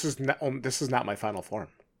is not my final form.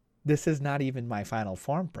 This is not even my final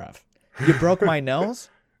form, bruv. You broke my nose?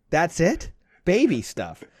 That's it? Baby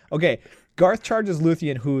stuff. Okay, Garth charges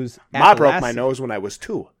Luthien, who's Ma broke my nose when I was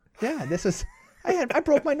 2. Yeah, this is... I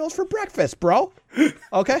broke my nose for breakfast, bro.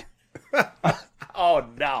 Okay? Oh,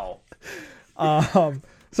 no.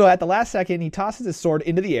 So at the last second, he tosses his sword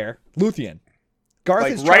into the air. Luthien. Garth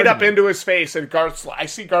is right up into his face, and I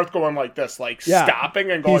see Garth going like this,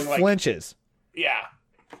 stopping and going he flinches. Yeah.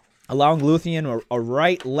 Allowing Luthien a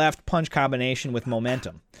right-left punch combination with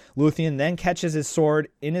momentum. Luthien then catches his sword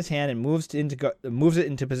in his hand and moves it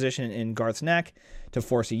into position in Garth's neck to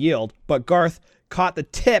force a yield. But Garth caught the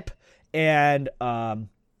tip and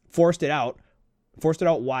forced it out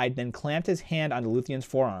wide, then clamped his hand onto Luthien's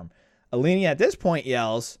forearm. Alenia at this point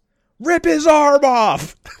yells, "Rip his arm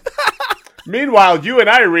off!" Meanwhile, you and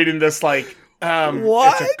I are reading this like,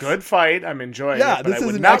 what? It's a good fight. I'm enjoying it, but this I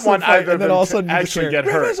is would not want either of them to actually get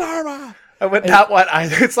hurt. Rip his arm off! I would not want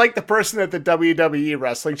either. It's like the person at the WWE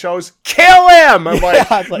wrestling shows, kill him! I'm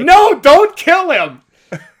like, no, don't kill him!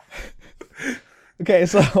 Okay,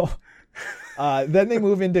 so then they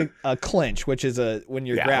move into a clinch, which is when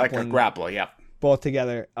you're grappling. Like a grapple, yeah. Both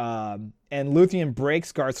together. And Luthien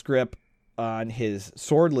breaks Garth's grip on his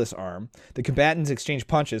swordless arm. The combatants exchange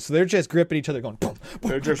punches, so they're just gripping each other going boom, boom.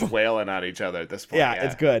 They're just wailing at each other at this point. Yeah,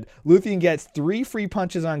 it's good. Luthien gets 3 free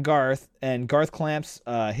punches on Garth, and Garth clamps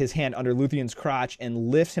his hand under Luthien's crotch and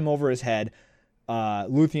lifts him over his head.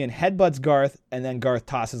 Luthien headbutts Garth, and then Garth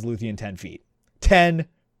tosses Luthien 10 feet. 10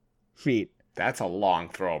 feet. That's a long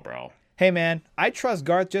throw, bro. Hey, man, I trust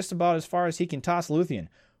Garth just about as far as he can toss Luthien,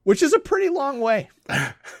 which is a pretty long way.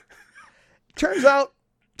 Turns out,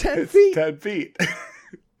 10 feet. 10 feet.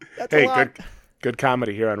 That's a lot. Good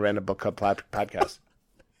comedy here on Random Book Club podcast.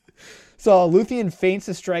 So Luthien feints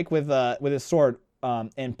a strike with his sword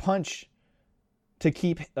and punch to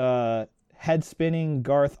keep head spinning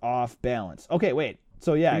Garth off balance. Okay, wait.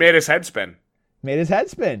 So yeah, he made his head spin.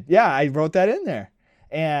 Yeah, I wrote that in there.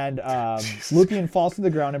 And Luthien falls to the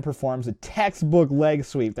ground and performs a textbook leg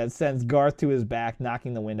sweep that sends Garth to his back,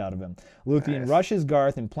 knocking the wind out of him. Luthien rushes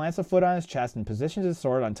Garth and plants a foot on his chest and positions his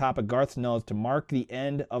sword on top of Garth's nose to mark the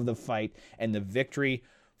end of the fight and the victory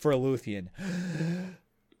for Luthien.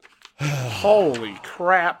 Holy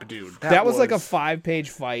crap, dude. That was like a 5-page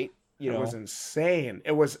fight. It was insane.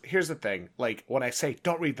 Here's the thing. Like, when I say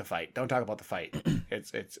don't read the fight, don't talk about the fight,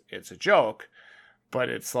 it's a joke, but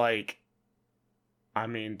it's like, I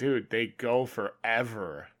mean, dude, they go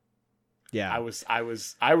forever. Yeah, I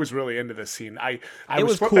was really into this scene. It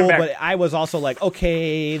was cool, but I was also like,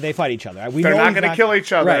 okay, they fight each other. They're not going to kill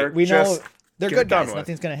each other. Right? We know they're good guys.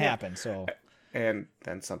 Nothing's going to happen. So, and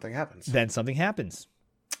then something happens.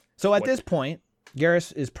 So at this point,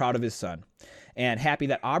 Garrus is proud of his son and happy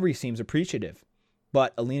that Aubrey seems appreciative.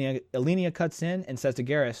 But Alenia cuts in and says to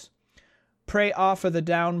Garrus, "Pray offer the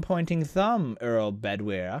down-pointing thumb, Earl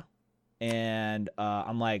Bedwyr." And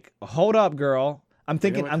I'm like, hold up, girl. I'm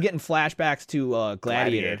thinking, I'm getting flashbacks to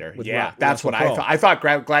Gladiator. That's what I thought. I thought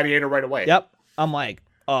Gladiator right away. Yep. I'm like,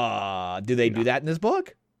 do they do that in this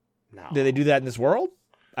book? No. Do they do that in this world?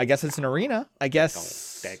 I guess it's an arena. I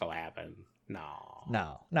guess. That gonna happen.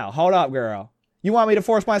 No. Hold up, girl. You want me to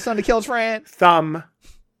force my son to kill his friend? Thumb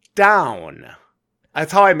down.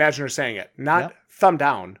 That's how I imagine her saying it. Not thumb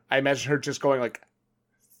down. I imagine her just going like,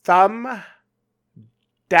 thumb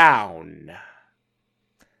down.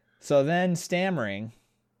 So then, stammering,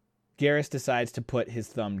 Garrus decides to put his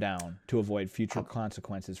thumb down to avoid future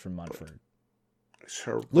consequences from Munford.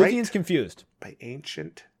 Luthien's confused. By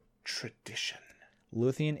ancient tradition.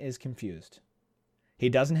 Luthien is confused. He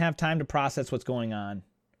doesn't have time to process what's going on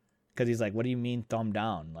because he's like, what do you mean thumb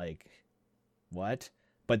down? Like, what?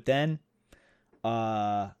 But then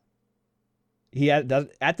at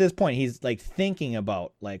this point, he's like thinking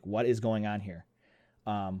about like what is going on here.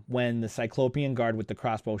 When the Cyclopean guard with the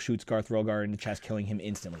crossbow shoots Garth Rogar in the chest, killing him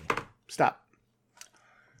instantly. Stop.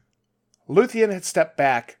 Luthien had stepped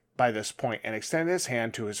back by this point and extended his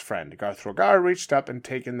hand to his friend. Garth Rogar reached up and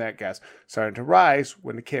taken that gas, starting to rise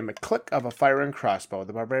when it came a click of a firing crossbow.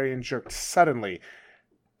 The barbarian jerked suddenly,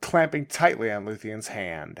 clamping tightly on Luthien's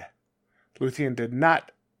hand. Luthien did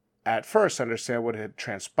not at first understand what had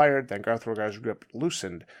transpired. Then Garth Rogar's grip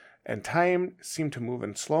loosened, and time seemed to move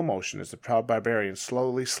in slow motion as the proud barbarian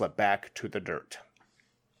slowly slipped back to the dirt.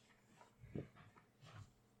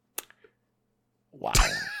 Wow.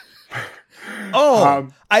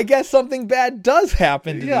 I guess something bad does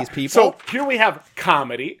happen to these people. So here we have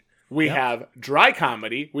comedy. We have dry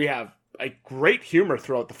comedy. We have a great humor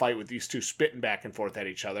throughout the fight with these two spitting back and forth at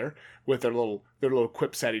each other with their little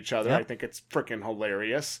quips at each other. Yep. I think it's freaking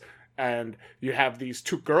hilarious. And you have these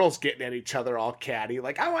two girls getting at each other all catty,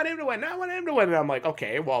 like, I want him to win. And I'm like,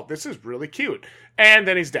 okay, well, this is really cute. And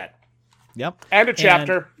then he's dead. Yep. End of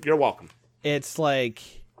chapter. You're welcome. It's like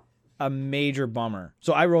a major bummer.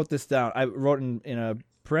 So I wrote this down. I wrote in a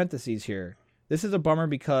parentheses here. This is a bummer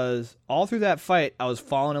because all through that fight, I was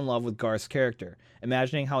falling in love with Garth's character,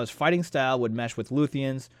 imagining how his fighting style would mesh with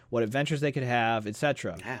Luthien's, what adventures they could have,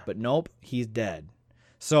 etc. Yeah. But nope, he's dead.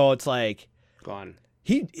 So it's like... Gone.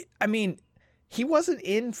 He wasn't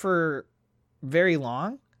in for very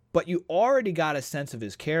long, but you already got a sense of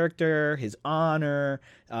his character, his honor,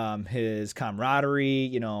 his camaraderie.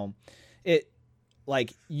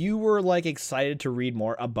 You were like excited to read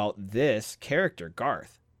more about this character,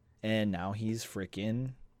 Garth, and now he's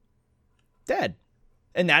freaking dead.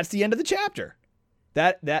 And that's the end of the chapter.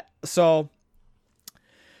 So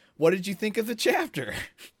what did you think of the chapter?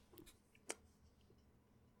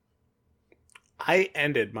 I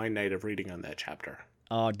ended my night of reading on that chapter.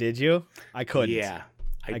 Oh, did you? I couldn't. Yeah,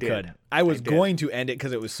 I did. Couldn't. I was going to end it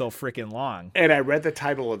because it was so freaking long. And I read the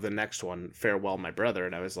title of the next one, Farewell, My Brother,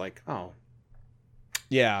 and I was like, oh.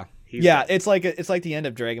 Yeah. Yeah, it's like the end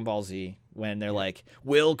of Dragon Ball Z when they're like,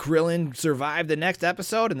 will Krillin survive the next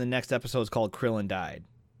episode? And the next episode is called Krillin Died,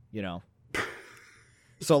 you know?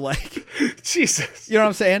 So, like... Jesus. You know what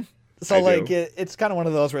I'm saying? So, it's kind of one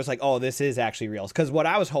of those where it's like, oh, this is actually real. Because what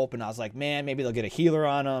I was hoping, I was like, man, maybe they'll get a healer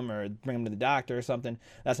on him or bring him to the doctor or something.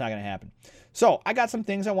 That's not going to happen. So, I got some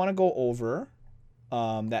things I want to go over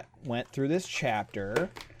that went through this chapter.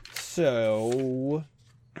 So,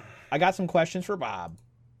 I got some questions for Bob.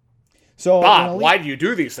 So, Bob, why do you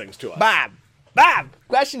do these things to us? Bob,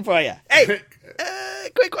 question for you. Hey,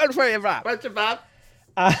 quick one for you, Bob. Question, Bob?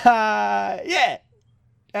 Yeah.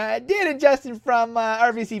 Dan and Justin from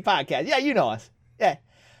RVC Podcast. Yeah, you know us. Yeah.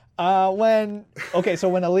 When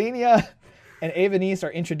Alenia and Avanice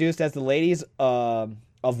are introduced as the ladies of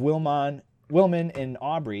Wilman and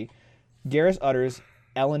Aubrey, Garrus utters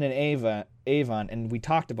Ellen and Avon, and we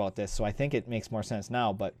talked about this, so I think it makes more sense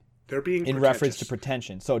now, but they're being in reference to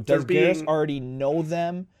pretension. So does Garrus already know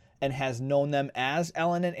them and has known them as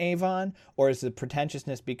Ellen and Avon, or is the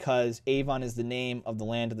pretentiousness because Avon is the name of the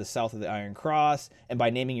land to the south of the Iron Cross, and by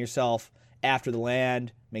naming yourself after the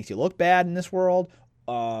land makes you look bad in this world?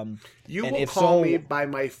 You will call me by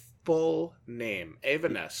my full name,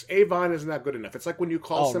 Avaness. Avon is not good enough. It's like when you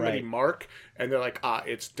call somebody Mark, and they're like,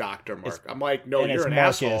 it's Dr. Mark. I'm like, no, you're an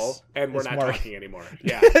asshole, and we're not talking anymore.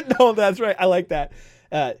 Yeah. No, that's right. I like that.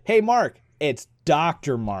 Hey, Mark, it's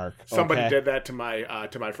Dr. Mark. Somebody did that to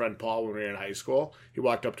my friend Paul when we were in high school. He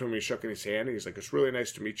walked up to him, he shook his hand, and he's like, it's really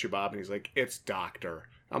nice to meet you, Bob. And he's like, it's Doctor.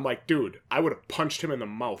 I'm like, dude, I would have punched him in the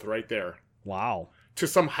mouth right there. Wow. To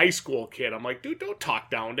some high school kid. I'm like, dude, don't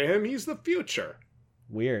talk down to him. He's the future.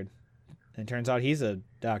 Weird. And it turns out he's a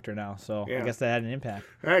doctor now, so yeah. I guess that had an impact.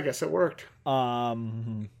 I guess it worked.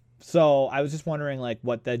 So I was just wondering, like,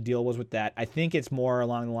 what the deal was with that. I think it's more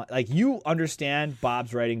along the line, like, you understand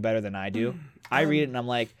Bob's writing better than I do. I read it and I'm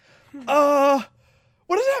like, what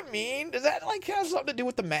does that mean? Does that, like, have something to do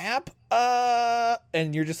with the map?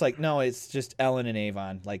 And you're just like, no, it's just Ellen and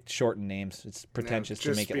Avon, like, shortened names. It's pretentious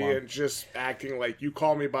to make it long. Just acting like you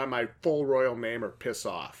call me by my full royal name or piss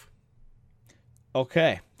off.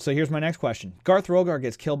 Okay, so here's my next question. Garth Rogar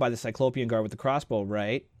gets killed by the Cyclopean guard with the crossbow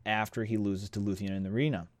right after he loses to Luthien in the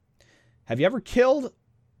arena. Have you ever killed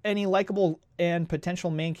any likable and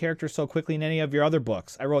potential main characters so quickly in any of your other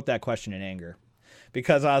books? I wrote that question in anger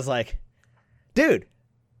because I was like, dude,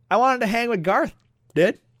 I wanted to hang with Garth,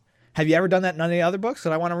 dude. Have you ever done that in any other books?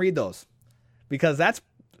 Because I want to read those. Because that's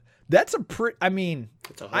a pretty, I mean,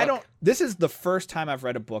 this is the first time I've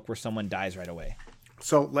read a book where someone dies right away.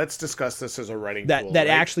 So let's discuss this as a writing tool. That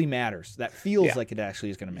actually matters. That feels like it actually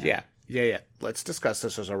is going to matter. Yeah. Let's discuss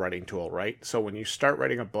this as a writing tool, right? So when you start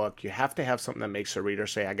writing a book, you have to have something that makes the reader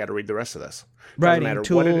say, I got to read the rest of this. Writing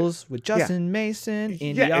tools with Justin Mason,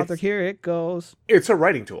 indie author, here it goes. It's a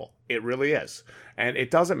writing tool. It really is. And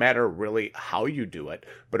it doesn't matter really how you do it,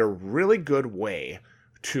 but a really good way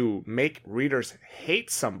to make readers hate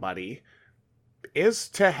somebody is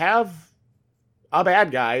to have a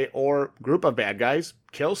bad guy or group of bad guys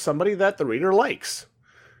kill somebody that the reader likes.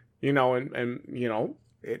 You know, and you know,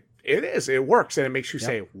 it works, and it makes you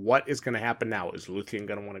say, what is going to happen now? Is Luthien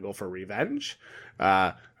going to want to go for revenge?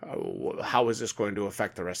 How is this going to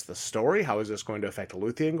affect the rest of the story? How is this going to affect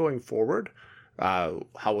Luthien going forward? How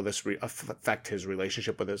will this affect his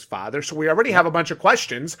relationship with his father? So we already have a bunch of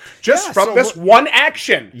questions just from this one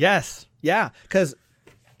action. Yes. Yeah. Because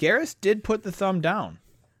Garrus did put the thumb down.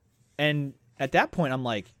 And at that point, I'm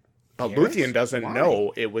like, but Luthien doesn't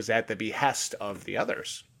know it was at the behest of the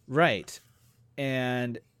others. Right.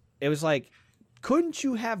 And it was like, couldn't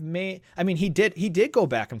you have made... I mean, he did go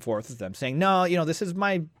back and forth with them saying, no, you know, this is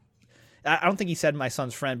my... I don't think he said my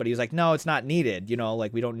son's friend, but he was like, no, it's not needed. You know,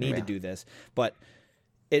 like, we don't need to do this. But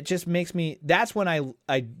it just makes me... That's when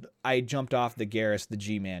I jumped off the Garrus, the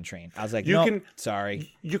G-Man train. I was like,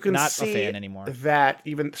 sorry. You can not see a fan anymore. That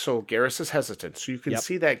even... So Garrus is hesitant. So you can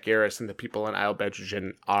see that Garrus and the people in Isle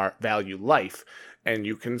Bedrogen value life. And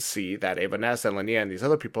you can see that Avoness and Linnea and these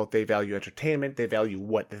other people, they value entertainment. They value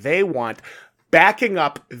what they want. Backing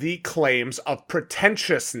up the claims of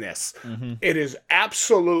pretentiousness. Mm-hmm. It is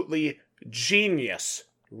absolutely genius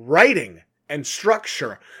writing and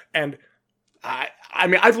structure. And I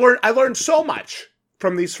mean, I learned so much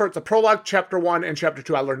from these first, the prologue, chapter 1 and chapter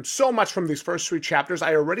 2, I learned so much from these first 3 chapters.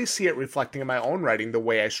 I already see it reflecting in my own writing, the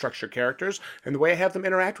way I structure characters and the way I have them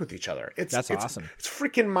interact with each other. That's awesome. It's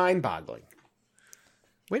freaking mind-boggling.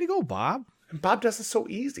 Way to go, Bob. And Bob does it so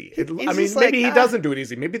easy. Maybe he doesn't do it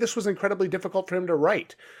easy. Maybe this was incredibly difficult for him to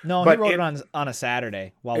write. No, he wrote it on a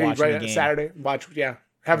Saturday while watching the game. Saturday,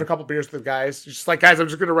 having a couple beers with the guys. Just like, guys, I'm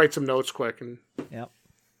just going to write some notes quick and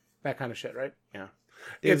that kind of shit, right? Yeah.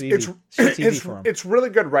 It's really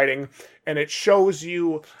good writing, and it shows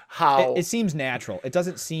you how it seems natural. It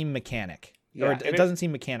doesn't seem mechanic, or it doesn't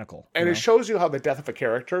seem mechanical. And it shows you how the death of a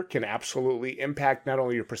character can absolutely impact not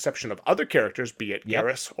only your perception of other characters, be it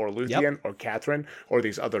Garrus or Luthien or Catherine or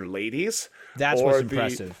these other ladies. That's what's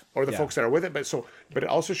impressive. Or the folks that are with it. But it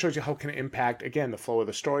also shows you how it can impact, again, the flow of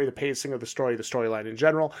the story, the pacing of the story, the storyline in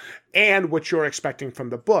general, and what you're expecting from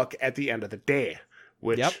the book at the end of the day.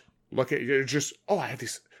 Which look at, you're just, I have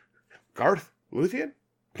these Garth, Luthien,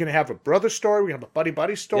 gonna have a brother story, we're gonna have a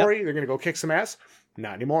buddy story, they're gonna go kick some ass.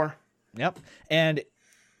 Not anymore. Yep. And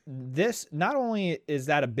this, not only is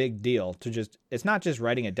that a big deal it's not just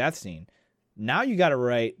writing a death scene. Now you got to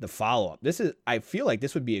write the follow-up. I feel like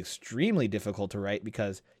this would be extremely difficult to write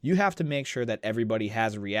because you have to make sure that everybody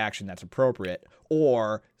has a reaction that's appropriate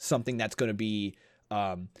or something that's going to be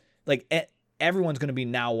everyone's going to be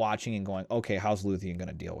now watching and going, okay, how's Luthien going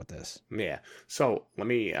to deal with this? Yeah. So let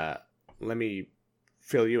me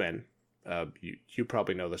fill you in. You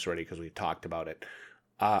probably know this already because we talked about it.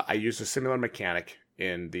 I used a similar mechanic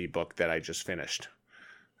in the book that I just finished.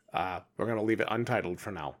 We're going to leave it untitled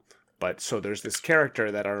for now. But so there's this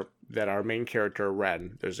character that our main character,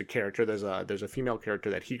 Ren, there's a female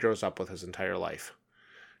character that he grows up with his entire life.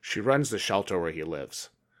 She runs the shelter where he lives.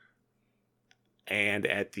 And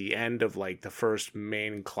at the end of like the first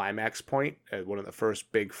main climax point, at one of the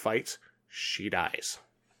first big fights, she dies.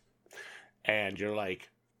 And you're like,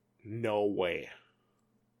 no way.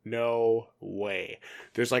 No way.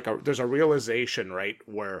 There's a realization, right,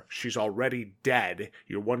 where she's already dead.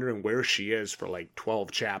 You're wondering where she is for like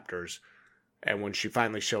 12 chapters. And when she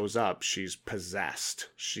finally shows up, she's possessed.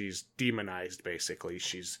 She's demonized, basically.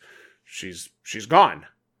 She's gone.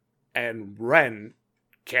 And Ren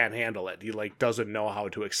can't handle it. He doesn't know how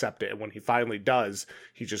to accept it. And when he finally does,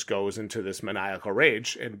 he just goes into this maniacal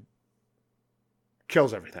rage and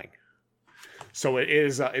kills everything. So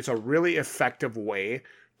it's a really effective way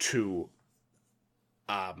to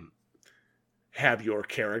have your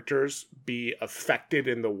characters be affected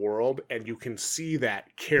in the world, and you can see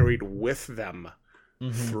that carried with them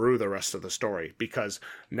through the rest of the story. Because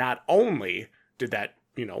not only did that,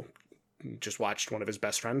 just watched one of his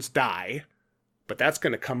best friends die, but that's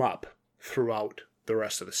going to come up throughout the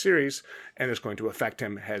rest of the series, and it's going to affect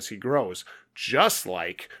him as he grows. Just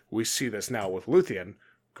like we see this now with Luthien.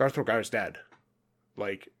 Garth Rogar's dead.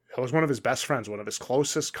 That was one of his best friends, one of his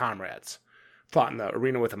closest comrades. Fought in the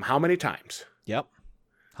arena with him how many times? Yep.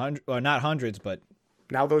 Not hundreds, but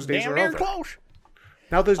now those days are over. Close.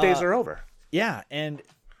 Now those days are over. Yeah, and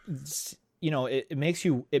it makes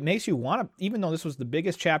you want to, even though this was the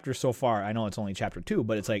biggest chapter so far, I know it's only chapter 2,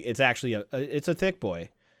 but it's actually it's a thick boy.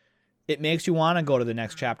 It makes you want to go to the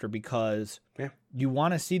next chapter because you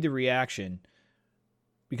want to see the reaction,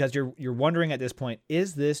 because you're wondering at this point,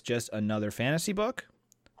 is this just another fantasy book?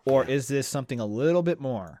 Or is this something a little bit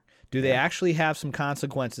more? Do they actually have some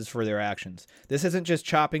consequences for their actions? This isn't just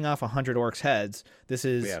chopping off 100 orcs' heads. This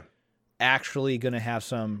is actually going to have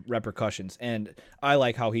some repercussions. And I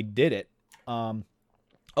like how he did it.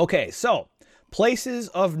 Okay, so places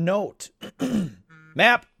of note.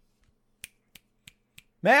 Map.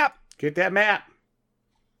 Get that map.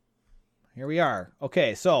 Here we are.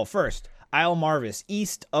 Okay, so first, Isle Marvis,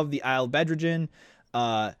 east of the Isle Bedrogen.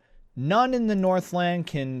 None in the Northland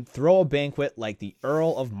can throw a banquet like the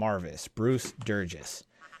Earl of Marvis, Bruce Durgis.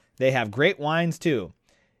 They have great wines, too.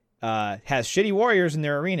 Has shitty warriors in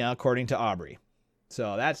their arena, according to Aubrey.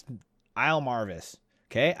 So that's Isle Marvis.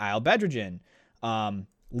 Okay, Isle Bedrogen.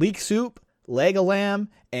 Leek soup, leg of lamb,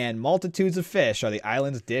 and multitudes of fish are the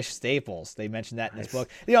island's dish staples. They mentioned that in his book.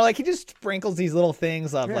 He just sprinkles these little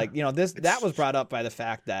things of that was brought up by the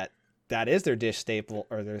fact that is their dish staple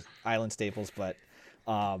or their island staples, but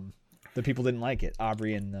the people didn't like it,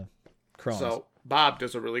 Aubrey and the Crones. So Bob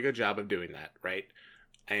does a really good job of doing that, right?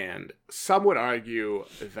 And some would argue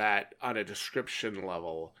that on a description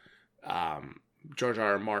level, George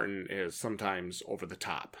R. R. Martin is sometimes over the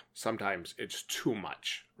top. Sometimes it's too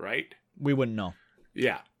much, right? We wouldn't know.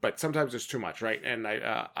 Yeah, but sometimes it's too much, right? And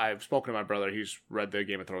I've spoken to my brother. He's read the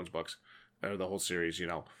Game of Thrones books, or the whole series,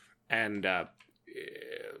 and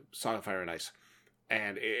Song of Fire and Ice.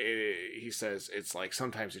 And he says it's like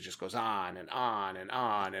sometimes it just goes on and on and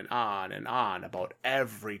on and on and on about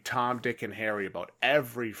every Tom, Dick, and Harry, about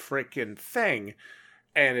every freaking thing.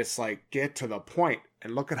 And it's like, get to the point.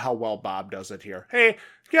 And look at how well Bob does it here. Hey,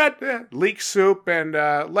 you got leek soup and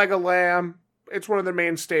leg of lamb. It's one of their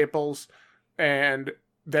main staples. And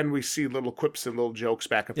then we see little quips and little jokes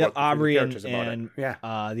back and forth. Aubrey and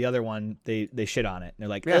the other one, they shit on it. They're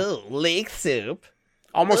like, oh, leek soup.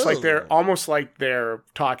 Almost like they're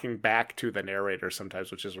talking back to the narrator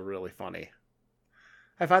sometimes, which is really funny.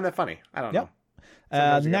 I find that funny. I don't know.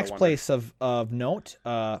 The next place of note,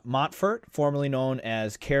 Montfort, formerly known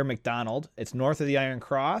as Cair McDonald. It's north of the Iron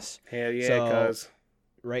Cross. Hell yeah, cuz.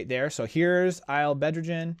 Right there. So here's Isle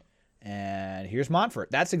Bedrogen, and here's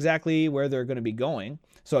Montfort. That's exactly where they're going to be going.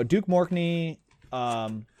 So Duke Morkney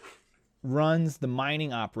runs the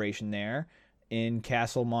mining operation there in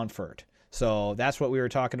Castle Montfort. So that's what we were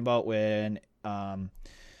talking about when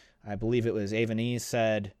I believe it was Avenese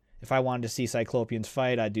said, if I wanted to see Cyclopeans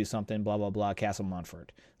fight, I'd do something, blah, blah, blah, Castle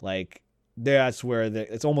Montfort. Like, that's where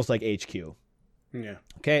it's almost like HQ. Yeah.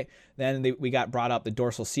 Okay. Then we got brought up the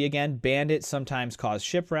Dorsal Sea again. Bandits sometimes cause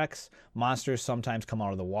shipwrecks. Monsters sometimes come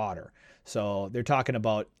out of the water. So they're talking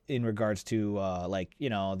about in regards to,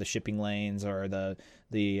 the shipping lanes or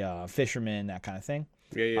the fishermen, that kind of thing.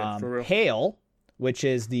 Yeah, for real. Hale, which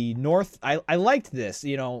is the north. I liked this,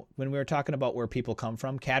 when we were talking about where people come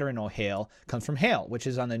from. Cadarin O'Hale comes from Hale, which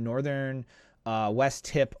is on the northern west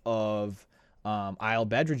tip of Isle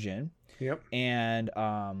Bedrogen. Yep. And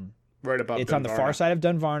right above it's Dunvarna. on the far side of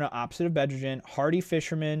Dunvarna, opposite of Bedrogen. Hardy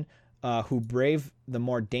fishermen who brave the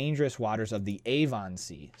more dangerous waters of the Avon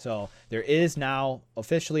Sea. So there is now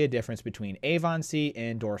officially a difference between Avon Sea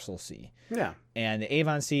and Dorsal Sea. Yeah. And the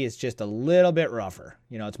Avon Sea is just a little bit rougher.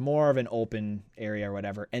 It's more of an open area or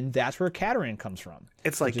whatever. And that's where Cadarin comes from.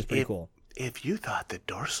 It's like, which is pretty cool. If you thought the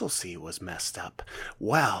Dorsal Sea was messed up,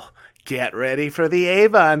 well, get ready for the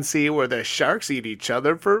Avon Sea where the sharks eat each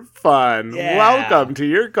other for fun. Yeah. Welcome to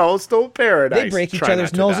your coastal paradise. They break each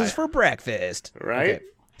other's noses for breakfast. Right? Okay.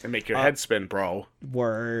 And make your head spin, bro.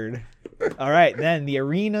 Word. All right, then the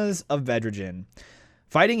arenas of Bedrogen.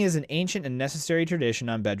 Fighting is an ancient and necessary tradition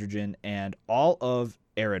on Bedrogen and all of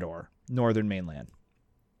Eredor, northern mainland.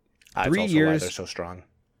 3 years. Why they're so strong.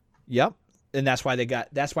 Yep, and that's why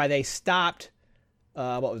they stopped.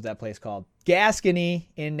 What was that place called? Gascony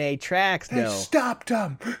in their tracks. They stopped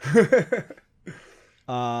them.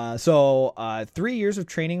 So 3 years of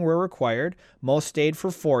training were required. Most stayed for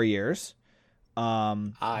 4 years.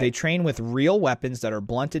 They train with real weapons that are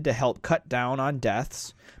blunted to help cut down on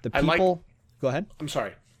deaths. Go ahead. I'm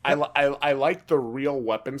sorry. I like the real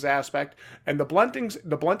weapons aspect, and the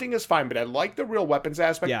blunting is fine, but I like the real weapons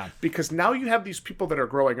aspect because now you have these people that are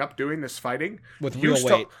growing up doing this fighting with real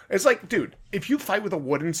weight. It's like, dude, if you fight with a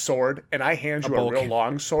wooden sword and I hand you a real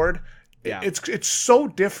long sword, it's so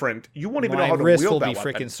different. You won't even know how to wield that weapon. My wrist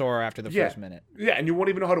will be freaking sore after the first minute. Yeah, and you won't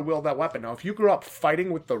even know how to wield that weapon. Now, if you grew up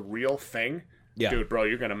fighting with the real thing, dude, bro,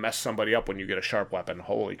 you're gonna mess somebody up when you get a sharp weapon.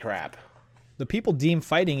 Holy crap! The people deem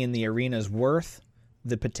fighting in the arenas worth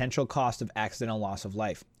the potential cost of accidental loss of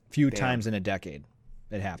life. Few times in a decade,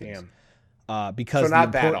 it happens. Because so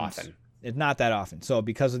not that often. It's not that often. So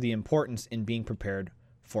because of the importance in being prepared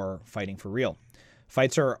for fighting for real.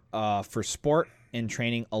 Fights are for sport and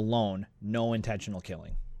training alone, no intentional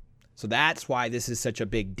killing. So that's why this is such a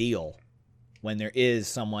big deal when there is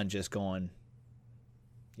someone just going,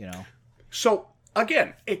 So,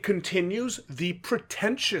 again, it continues the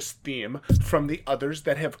pretentious theme from the others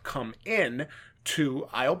that have come in to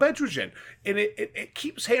Isle Bedrogen. And it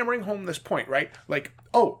keeps hammering home this point, right? Like,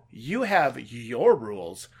 oh, you have your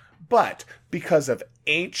rules, but because of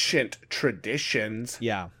ancient traditions,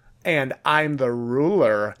 and I'm the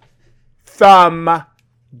ruler, thumb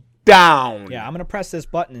down. Yeah, I'm going to press this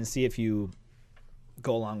button and see if you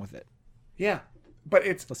go along with it. Yeah, but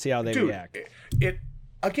let's see how they react. It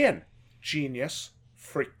again, genius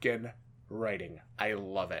freaking writing. I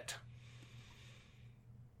love it.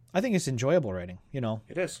 I think it's enjoyable writing,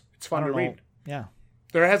 It is. It's fun to read. Yeah.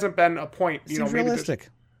 There hasn't been a point, it seems realistic.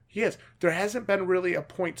 Yes. There hasn't been really a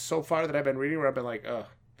point so far that I've been reading where I've been like,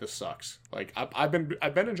 this sucks. Like I've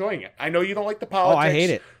been enjoying it. I know you don't like the politics. Oh, I hate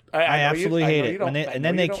it. I absolutely hate it. And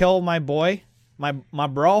then they kill my boy, my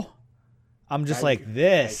bro. I'm just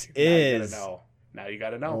this is now you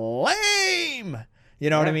gotta know. Lame. You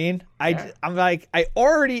know what I mean? I'm like, I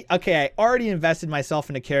already invested myself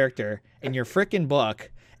in a character in your freaking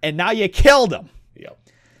book, and now you killed him. Yep.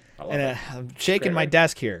 I'm shaking my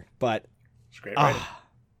desk here, but it's great writing.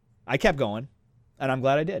 I kept going, and I'm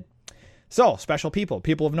glad I did. So, special people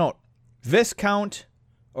of note. Viscount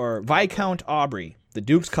Aubrey, the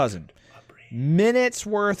Duke's cousin. Minutes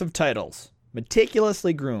worth of titles.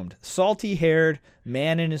 Meticulously groomed. Salty-haired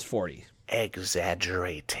man in his 40s.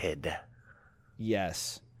 Exaggerated.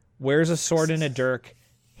 Yes. Wears a sword and a dirk.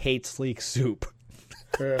 Hates leek soup.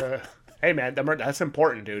 Hey, man, that's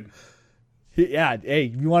important, dude. Yeah. Hey,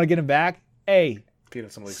 you want to get him back? Hey, feed him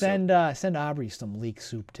some leek soup. Send Aubrey some leek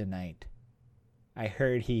soup tonight. I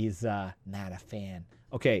heard he's not a fan.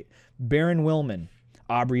 Okay, Baron Willman,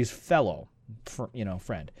 Aubrey's fellow,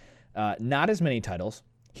 friend. Not as many titles.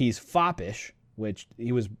 He's foppish, which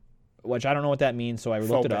I don't know what that means, so I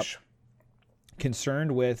looked it up.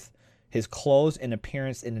 Concerned with his clothes and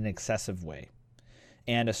appearance in an excessive way.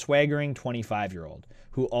 And a swaggering 25-year-old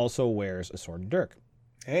who also wears a sword and dirk.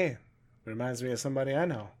 Hey, reminds me of somebody I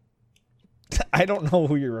know. I don't know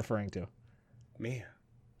who you're referring to. Me.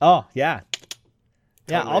 Oh, yeah.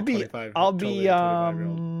 Yeah, Totally I'll be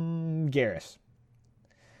Garrus.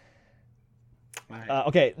 Right.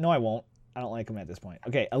 Okay, no, I won't. I don't like him at this point.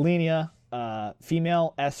 Okay, Alenia,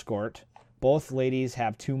 female escort. Both ladies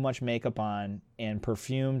have too much makeup on and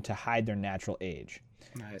perfume to hide their natural age.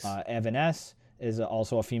 Nice. Evan S. is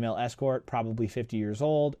also a female escort, probably 50 years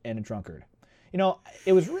old, and a drunkard. You know,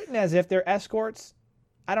 it was written as if they're escorts.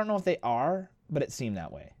 I don't know if they are, but it seemed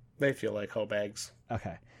that way. They feel like hoe bags.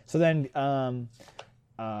 Okay. So then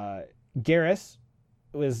Garrus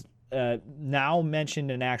was now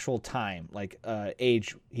mentioned an actual time, like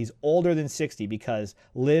age. He's older than 60 because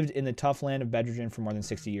lived in the tough land of Bedrogen for more than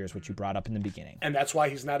 60 years, which you brought up in the beginning. And that's why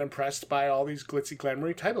he's not impressed by all these glitzy,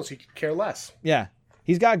 glamoury titles. He could care less. Yeah.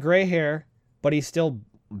 He's got gray hair, but he's still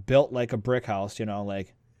built like a brick house,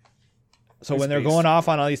 like. So when they're going off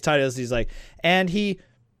on all these titles, he's like, and he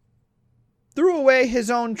threw away his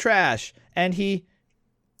own trash, and he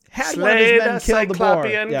had one of his men kill the boar.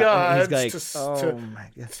 Yeah, and he's like, my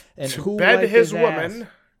God. And who bed his woman,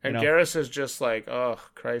 and Garrus is just like, oh,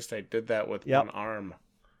 Christ, I did that with one arm.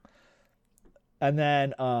 And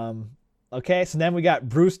then, okay, so then we got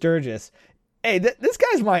Bruce Sturgis. Hey, this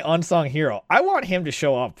guy's my unsung hero. I want him to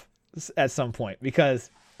show up at some point because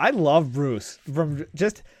I love Bruce. From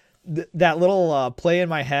just that little play in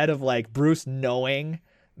my head of like Bruce knowing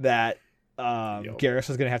that Garrus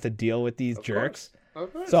was going to have to deal with these jerks.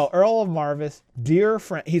 So Earl of Marvis, dear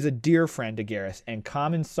friend, he's a dear friend to Garrus and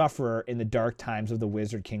common sufferer in the dark times of the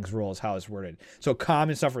Wizard King's rule is how it's worded. So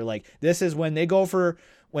common sufferer, like this is when they go for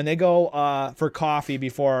coffee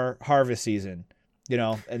before harvest season,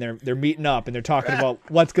 and they're meeting up and they're talking about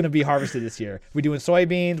what's going to be harvested this year. We doing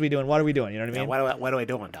soybeans? What are we doing? You know what I mean? Yeah, what are we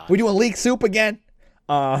doing, dog? We doing leek soup again?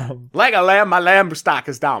 Like a lamb, my lamb stock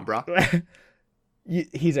is down, bro.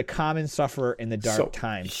 He's a common sufferer in the dark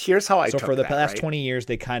times. Here's how I took that. So for the past right? 20 years,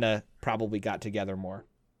 they kind of probably got together more.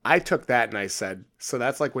 I took that and I said, so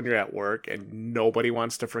that's like when you're at work and nobody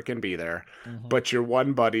wants to freaking be there, but your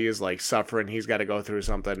one buddy is like suffering. He's got to go through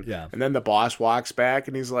something. Yeah. And then the boss walks back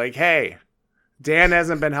and he's like, hey, Dan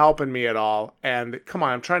hasn't been helping me at all. And come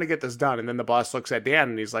on, I'm trying to get this done. And then the boss looks at Dan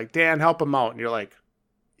and he's like, Dan, help him out. And you're like,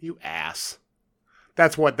 you ass.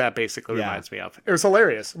 That's what that basically reminds me of. It was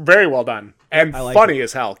hilarious. Very well done. And funny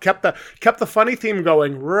as hell. Kept the funny theme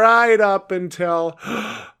going right up until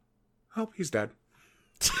oh, he's dead.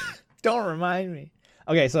 Don't remind me.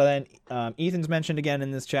 Okay, so then Ethan's mentioned again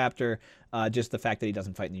in this chapter, just the fact that he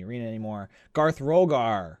doesn't fight in the arena anymore. Garth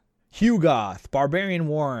Rogar, Hugoth, barbarian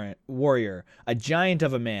warrior, a giant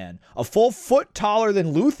of a man, a full foot taller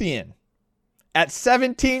than Luthien at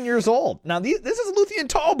 17 years old. Now, this is Luthien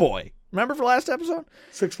tall boy. Remember for last episode?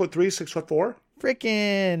 6'3", 6'4".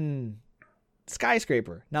 Freaking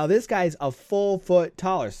skyscraper. Now this guy's a full foot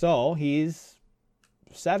taller, so he's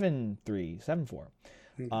 7'3", 7'4".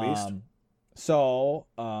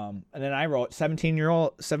 And then I wrote 17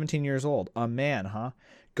 years old. A man, huh?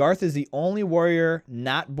 Garth is the only warrior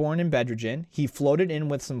not born in Bedrogen. He floated in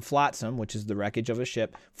with some flotsam, which is the wreckage of a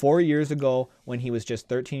ship, 4 years ago when he was just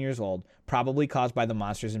 13 years old, probably caused by the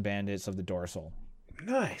monsters and bandits of the Dorsal.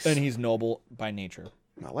 Nice. And he's noble by nature.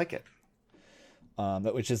 I like it.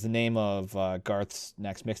 Which is the name of Garth's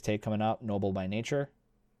next mixtape coming out, Noble by Nature.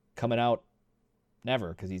 Coming out never,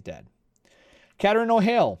 because he's dead. Catherine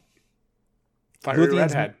O'Hale. Fiery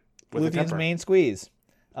redhead. Luthien's main squeeze.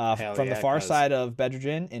 From the far side of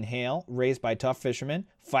Bedrogen in Hale, raised by tough fishermen.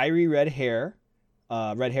 Fiery red-haired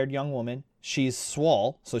young woman. She's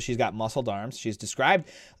swole, so she's got muscled arms. She's described...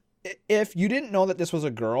 If you didn't know that this was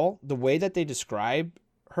a girl, the way that they describe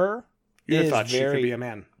her you thought she could be a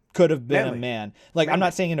man. Could have been a man. Like, I'm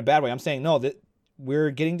not saying in a bad way. I'm saying, no, that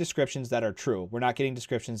we're getting descriptions that are true. We're not getting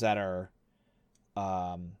descriptions that are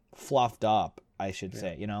fluffed up. I should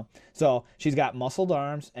say, you know? So she's got muscled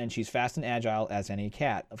arms, and she's fast and agile as any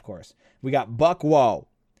cat, of course. We got Buckwo.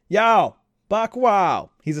 Yo, Buckwo.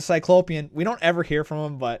 He's a Cyclopean. We don't ever hear from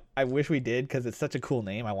him, but I wish we did because it's such a cool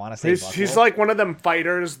name. I want to say Buckwo. He's like one of them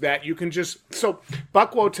fighters that you can just... So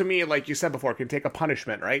Buckwo, to me, like you said before, can take a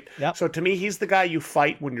punishment, right? Yep. So to me, he's the guy you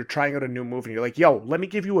fight when you're trying out a new move, and you're like, yo, let me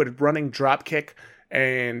give you a running drop kick,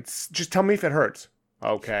 and just tell me if it hurts.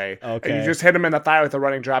 Okay. And you just hit him in the thigh with a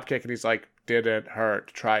running drop kick, and he's like, didn't hurt.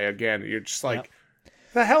 Try again. You're just like,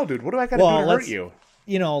 the hell, dude? What do I got to do to hurt you?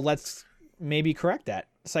 You know, let's maybe correct that.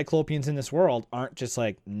 Cyclopeans in this world aren't just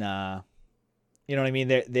like, nah. You know what I mean?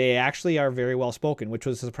 They actually are very well spoken, which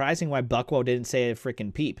was surprising why Buckwo didn't say a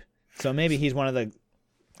freaking peep. So maybe he's one of the,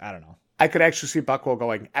 I don't know. I could actually see Buckwo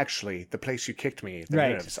going, actually, the place you kicked me, the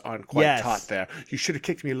nerves aren't quite taut there. You should have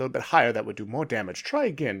kicked me a little bit higher. That would do more damage. Try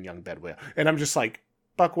again, young bedwear. And I'm just like,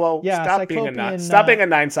 Buckwo, stop being a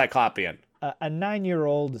 9 Cyclopean. A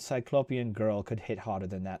 9-year-old Cyclopean girl could hit harder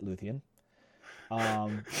than that, Luthien.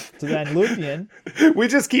 So then Luthien... We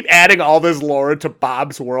just keep adding all this lore to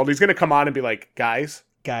Bob's world. He's going to come on and be like, guys,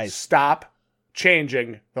 stop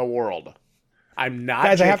changing the world. I'm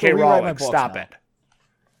not J.K. Rowling. Stop it.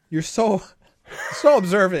 You're so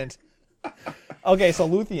observant. Okay, so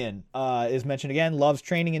Luthien is mentioned again, loves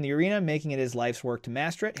training in the arena, making it his life's work to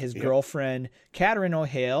master it. His girlfriend, Catherine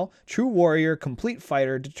O'Hale, true warrior, complete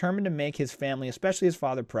fighter, determined to make his family, especially his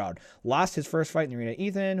father, proud. Lost his first fight in the arena.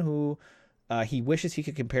 Ethan, who he wishes he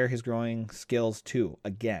could compare his growing skills to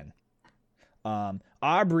again.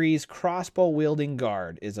 Aubrey's crossbow-wielding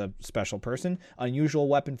guard is a special person. Unusual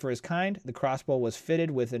weapon for his kind. The crossbow was fitted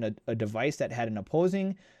with a device that had an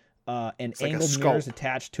opposing and angled mirrors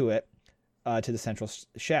attached to it. To the central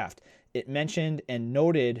shaft. It mentioned and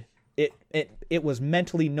noted it was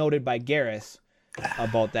mentally noted by Garrus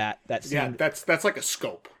about that seemed, that's like a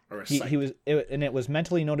scope or a sight. It was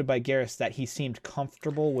mentally noted by Garrus that he seemed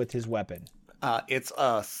comfortable with his weapon. It's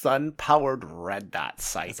a sun-powered red dot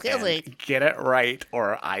sight. Excuse me. Get it right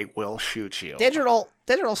or I will shoot you. Digital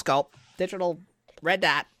scope. Digital red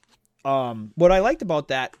dot. What I liked about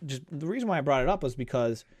that, just the reason why I brought it up was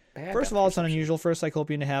because first of all, it's unusual for a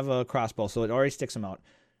Cyclopean to have a crossbow, so it already sticks him out.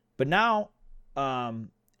 But now,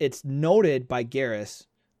 it's noted by Garrus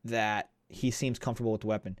that he seems comfortable with the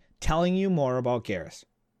weapon, telling you more about Garrus.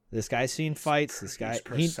 This guy's seen fights. This guy, he's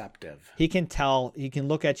perceptive. He can tell. He can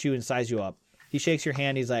look at you and size you up. He shakes your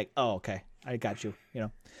hand. He's like, "Oh, okay, I got you." You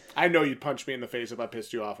know. I know you'd punch me in the face if I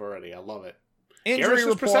pissed you off already. I love it. Injury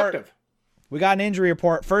report. Perceptive. We got an injury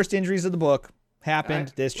report. First injuries of the book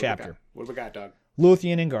happened this chapter. What do we got, Doug?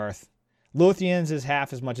 Luthien and Garth. Luthien's is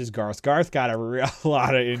half as much as Garth. Garth got a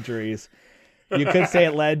lot of injuries. You could say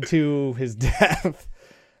it led to his death.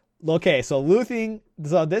 Okay, so Luthien.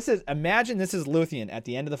 So imagine this is Luthien at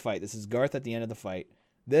the end of the fight. This is Garth at the end of the fight.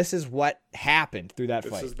 This is what happened through that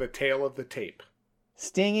fight. This is the tale of the tape.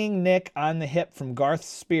 Stinging nick on the hip from Garth's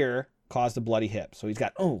spear caused a bloody hip. So he's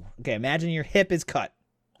got, imagine your hip is cut.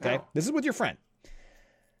 Okay, This is with your friend.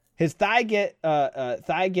 His thigh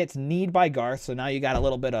gets kneed by Garth, so now you got a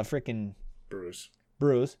little bit of freaking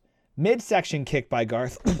bruise. Midsection kick by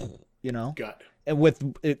Garth, you know. Gut. And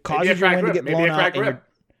it causes your wind to get blown out.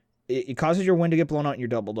 It causes your wind to get blown out, and you're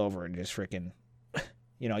doubled over, and just freaking,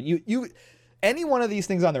 you know, you any one of these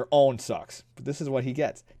things on their own sucks. But this is what he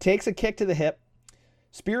gets. Takes a kick to the hip,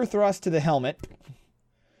 spear thrust to the helmet,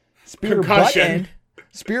 spear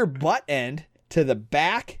butt end to the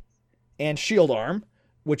back and shield arm,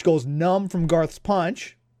 which goes numb from Garth's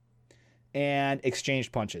punch, and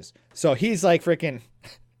exchanged punches. So he's like freaking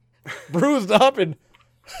bruised up, and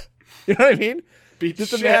you know what I mean?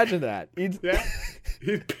 Just imagine that. He's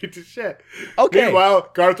beat to shit. Okay.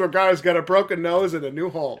 Meanwhile, Garth Rogar's got a broken nose and a new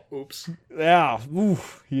hole. Oops. Yeah.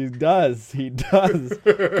 Oof, he does.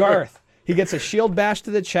 Garth, he gets a shield bash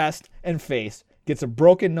to the chest and face, gets a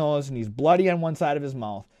broken nose, and he's bloody on one side of his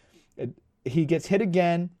mouth. He gets hit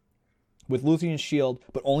again with Luthien's shield,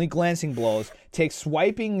 but only glancing blows. Takes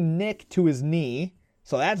swiping nick to his knee,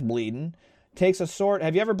 so that's bleeding. Takes a sword.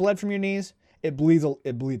 Have you ever bled from your knees? It bleeds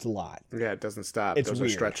a lot. Yeah, it doesn't stop. It's Those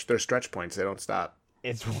weird. They're stretch points. They don't stop.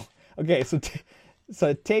 It's okay. So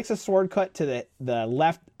it takes a sword cut to the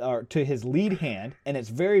left or to his lead hand, and it's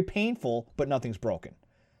very painful, but nothing's broken.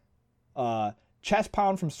 Chest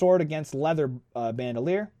pound from sword against leather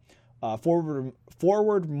bandolier.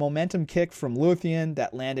 Forward momentum kick from Luthien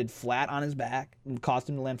that landed flat on his back, caused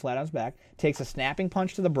him to land flat on his back. Takes a snapping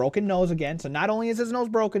punch to the broken nose again. So not only is his nose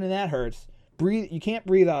broken and that hurts, you can't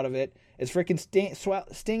breathe out of it. It's freaking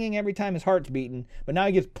stinging every time his heart's beating, but now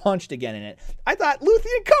he gets punched again in it. I thought,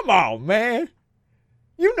 Luthien, come on, man.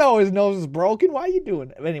 You know his nose is broken. Why are you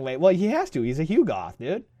doing it? Anyway, well, he has to. He's a Hugoth,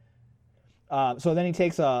 dude. So then he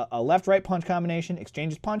takes a left-right punch combination,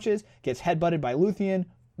 exchanges punches, gets headbutted by Luthien,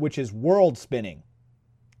 which is world spinning,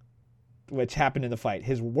 which happened in the fight.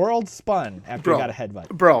 His world spun after he got a headbutt.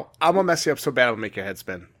 Bro, I'm going to mess you up so bad I'll make your head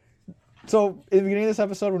spin. So in the beginning of this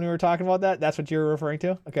episode when we were talking about that, that's what you were referring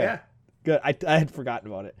to? Okay. Yeah. Good. I had forgotten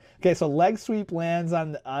about it. Okay, so leg sweep lands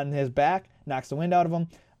on his back, knocks the wind out of him.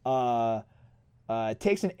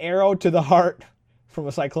 Takes an arrow to the heart from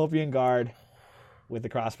a Cyclopean guard with the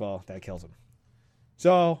crossbow. That kills him.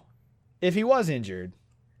 So, if he was injured,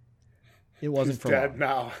 it wasn't He's for dead long.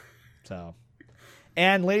 now. So,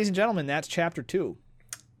 and ladies and gentlemen, that's chapter 2.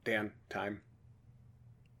 Dan, time.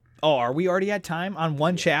 Oh, are we already at time on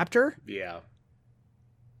one chapter? Yeah.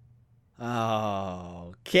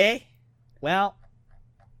 Okay. Well,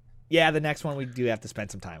 yeah, the next one we do have to spend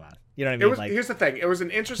some time on. You know what I mean? Here's the thing. It was an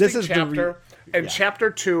interesting chapter, and yeah. chapter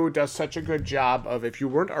 2 does such a good job of, if you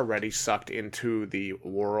weren't already sucked into the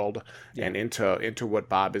world and into what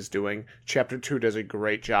Bob is doing, chapter 2 does a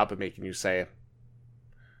great job of making you say,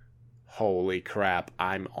 holy crap,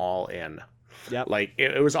 I'm all in. Yep. Like,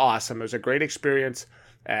 it was awesome. It was a great experience.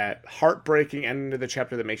 Heartbreaking ending to the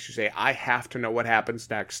chapter that makes you say, I have to know what happens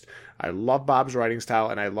next. I love Bob's writing style,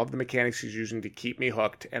 and I love the mechanics he's using to keep me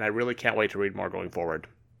hooked, and I really can't wait to read more going forward.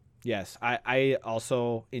 Yes, I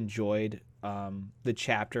also enjoyed the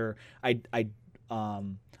chapter. I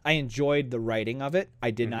enjoyed the writing of it.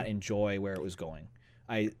 I did not enjoy where it was going.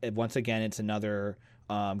 Once again, it's another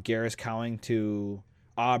Garrus cowing to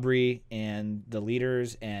Aubrey and the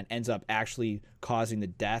leaders, and ends up actually causing the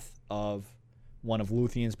death of one of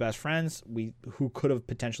Luthien's best friends, who could have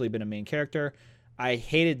potentially been a main character. I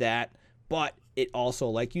hated that, but it also,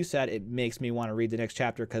 like you said, it makes me want to read the next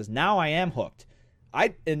chapter because now I am hooked.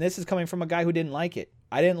 And this is coming from a guy who didn't like it.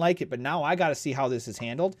 I didn't like it, but now I got to see how this is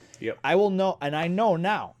handled. Yep. I will know, and I know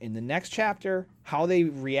now in the next chapter how they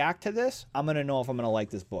react to this. I'm gonna know if I'm gonna like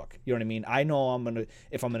this book. You know what I mean? I know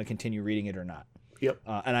if I'm gonna continue reading it or not. Yep.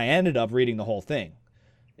 And I ended up reading the whole thing.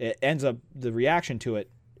 It ends up the reaction to it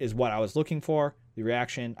is what I was looking for. The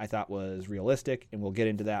reaction I thought was realistic, and we'll get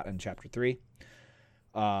into that in chapter 3.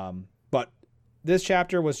 But this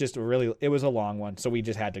chapter was just it was a long one, so we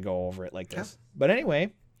just had to go over it like this. Yeah. But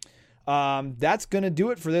anyway, that's going to do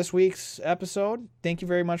it for this week's episode. Thank you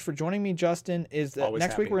very much for joining me, Justin.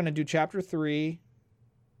 Next week we're going to do chapter 3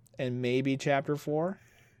 and maybe chapter 4.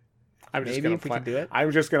 I'm just going to plan.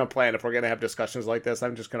 I'm just going to plan if we're going to have discussions like this.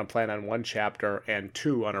 I'm just going to plan on 1 chapter and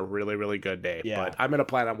 2 on a really, really good day. Yeah. But I'm going to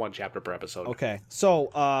plan on 1 chapter per episode. Okay.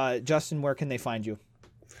 So, Justin, where can they find you?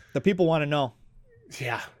 The people want to know.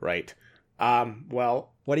 Yeah, right.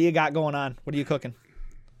 Well, what do you got going on? What are you cooking?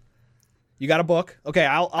 You got a book? Okay,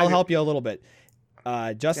 I'll help you a little bit.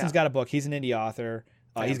 Justin's got a book. He's an indie author.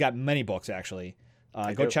 He's got many books actually.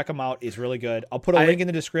 Go check him out. He's really good. I'll put a link in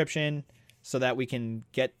the description so that we can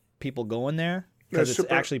get people going there because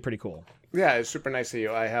it's actually pretty cool. Yeah, it's super nice of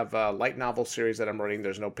you. I have a light novel series that I'm writing.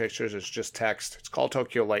 There's no pictures. It's just text. It's called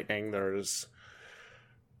Tokyo Lightning. There's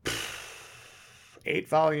 8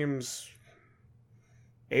 volumes.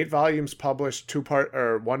 8 volumes published,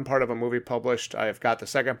 1 part of a movie published. I've got the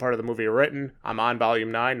second part of the movie written. I'm on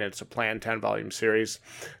volume 9, and it's a planned 10-volume series.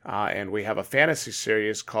 And we have a fantasy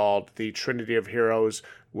series called The Trinity of Heroes,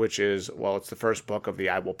 which is, it's the first book of the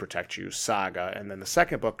I Will Protect You saga. And then the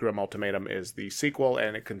second book, Grim Ultimatum, is the sequel,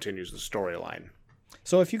 and it continues the storyline.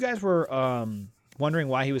 So if you guys were wondering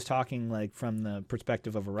why he was talking like from the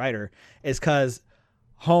perspective of a writer, it's because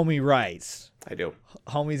Homie writes. I do.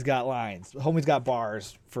 Homie's got lines. Homie's got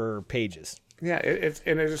bars for pages. Yeah,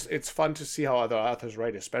 it's fun to see how other authors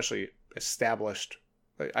write, especially established.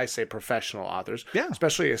 I say professional authors. Yeah.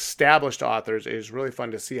 Especially established authors. It is really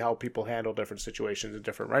fun to see how people handle different situations and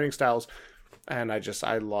different writing styles. And I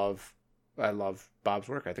love Bob's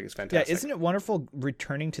work. I think it's fantastic. Yeah, isn't it wonderful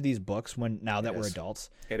returning to these books now that we're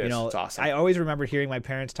adults? It is. It's awesome. I always remember hearing my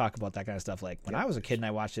parents talk about that kind of stuff. Like when I was a kid and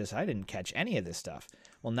I watched this, I didn't catch any of this stuff.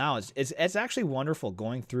 Well, now it's actually wonderful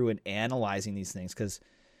going through and analyzing these things because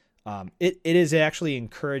it is actually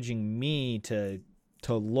encouraging me to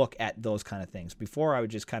look at those kind of things. Before I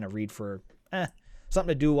would just kind of read for something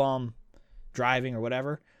to do while I'm driving or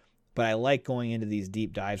whatever. But I like going into these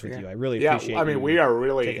deep dives with you. I really appreciate it. Yeah, I mean, we are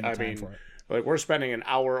really, like we're spending an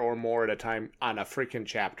hour or more at a time on a freaking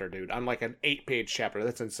chapter, dude. On like an 8-page chapter.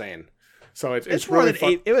 That's insane. So it's more really than fun.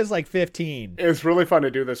 8. It was like 15. It's really fun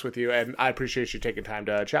to do this with you, and I appreciate you taking time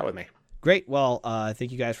to chat with me. Great. Well,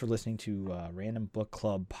 thank you guys for listening to Random Book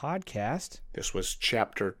Club podcast. This was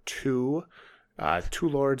chapter 2, 2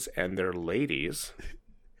 Lords and Their Ladies.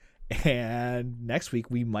 And next week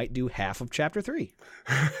we might do half of chapter 3.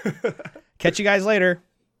 Catch you guys later.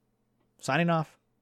 Signing off.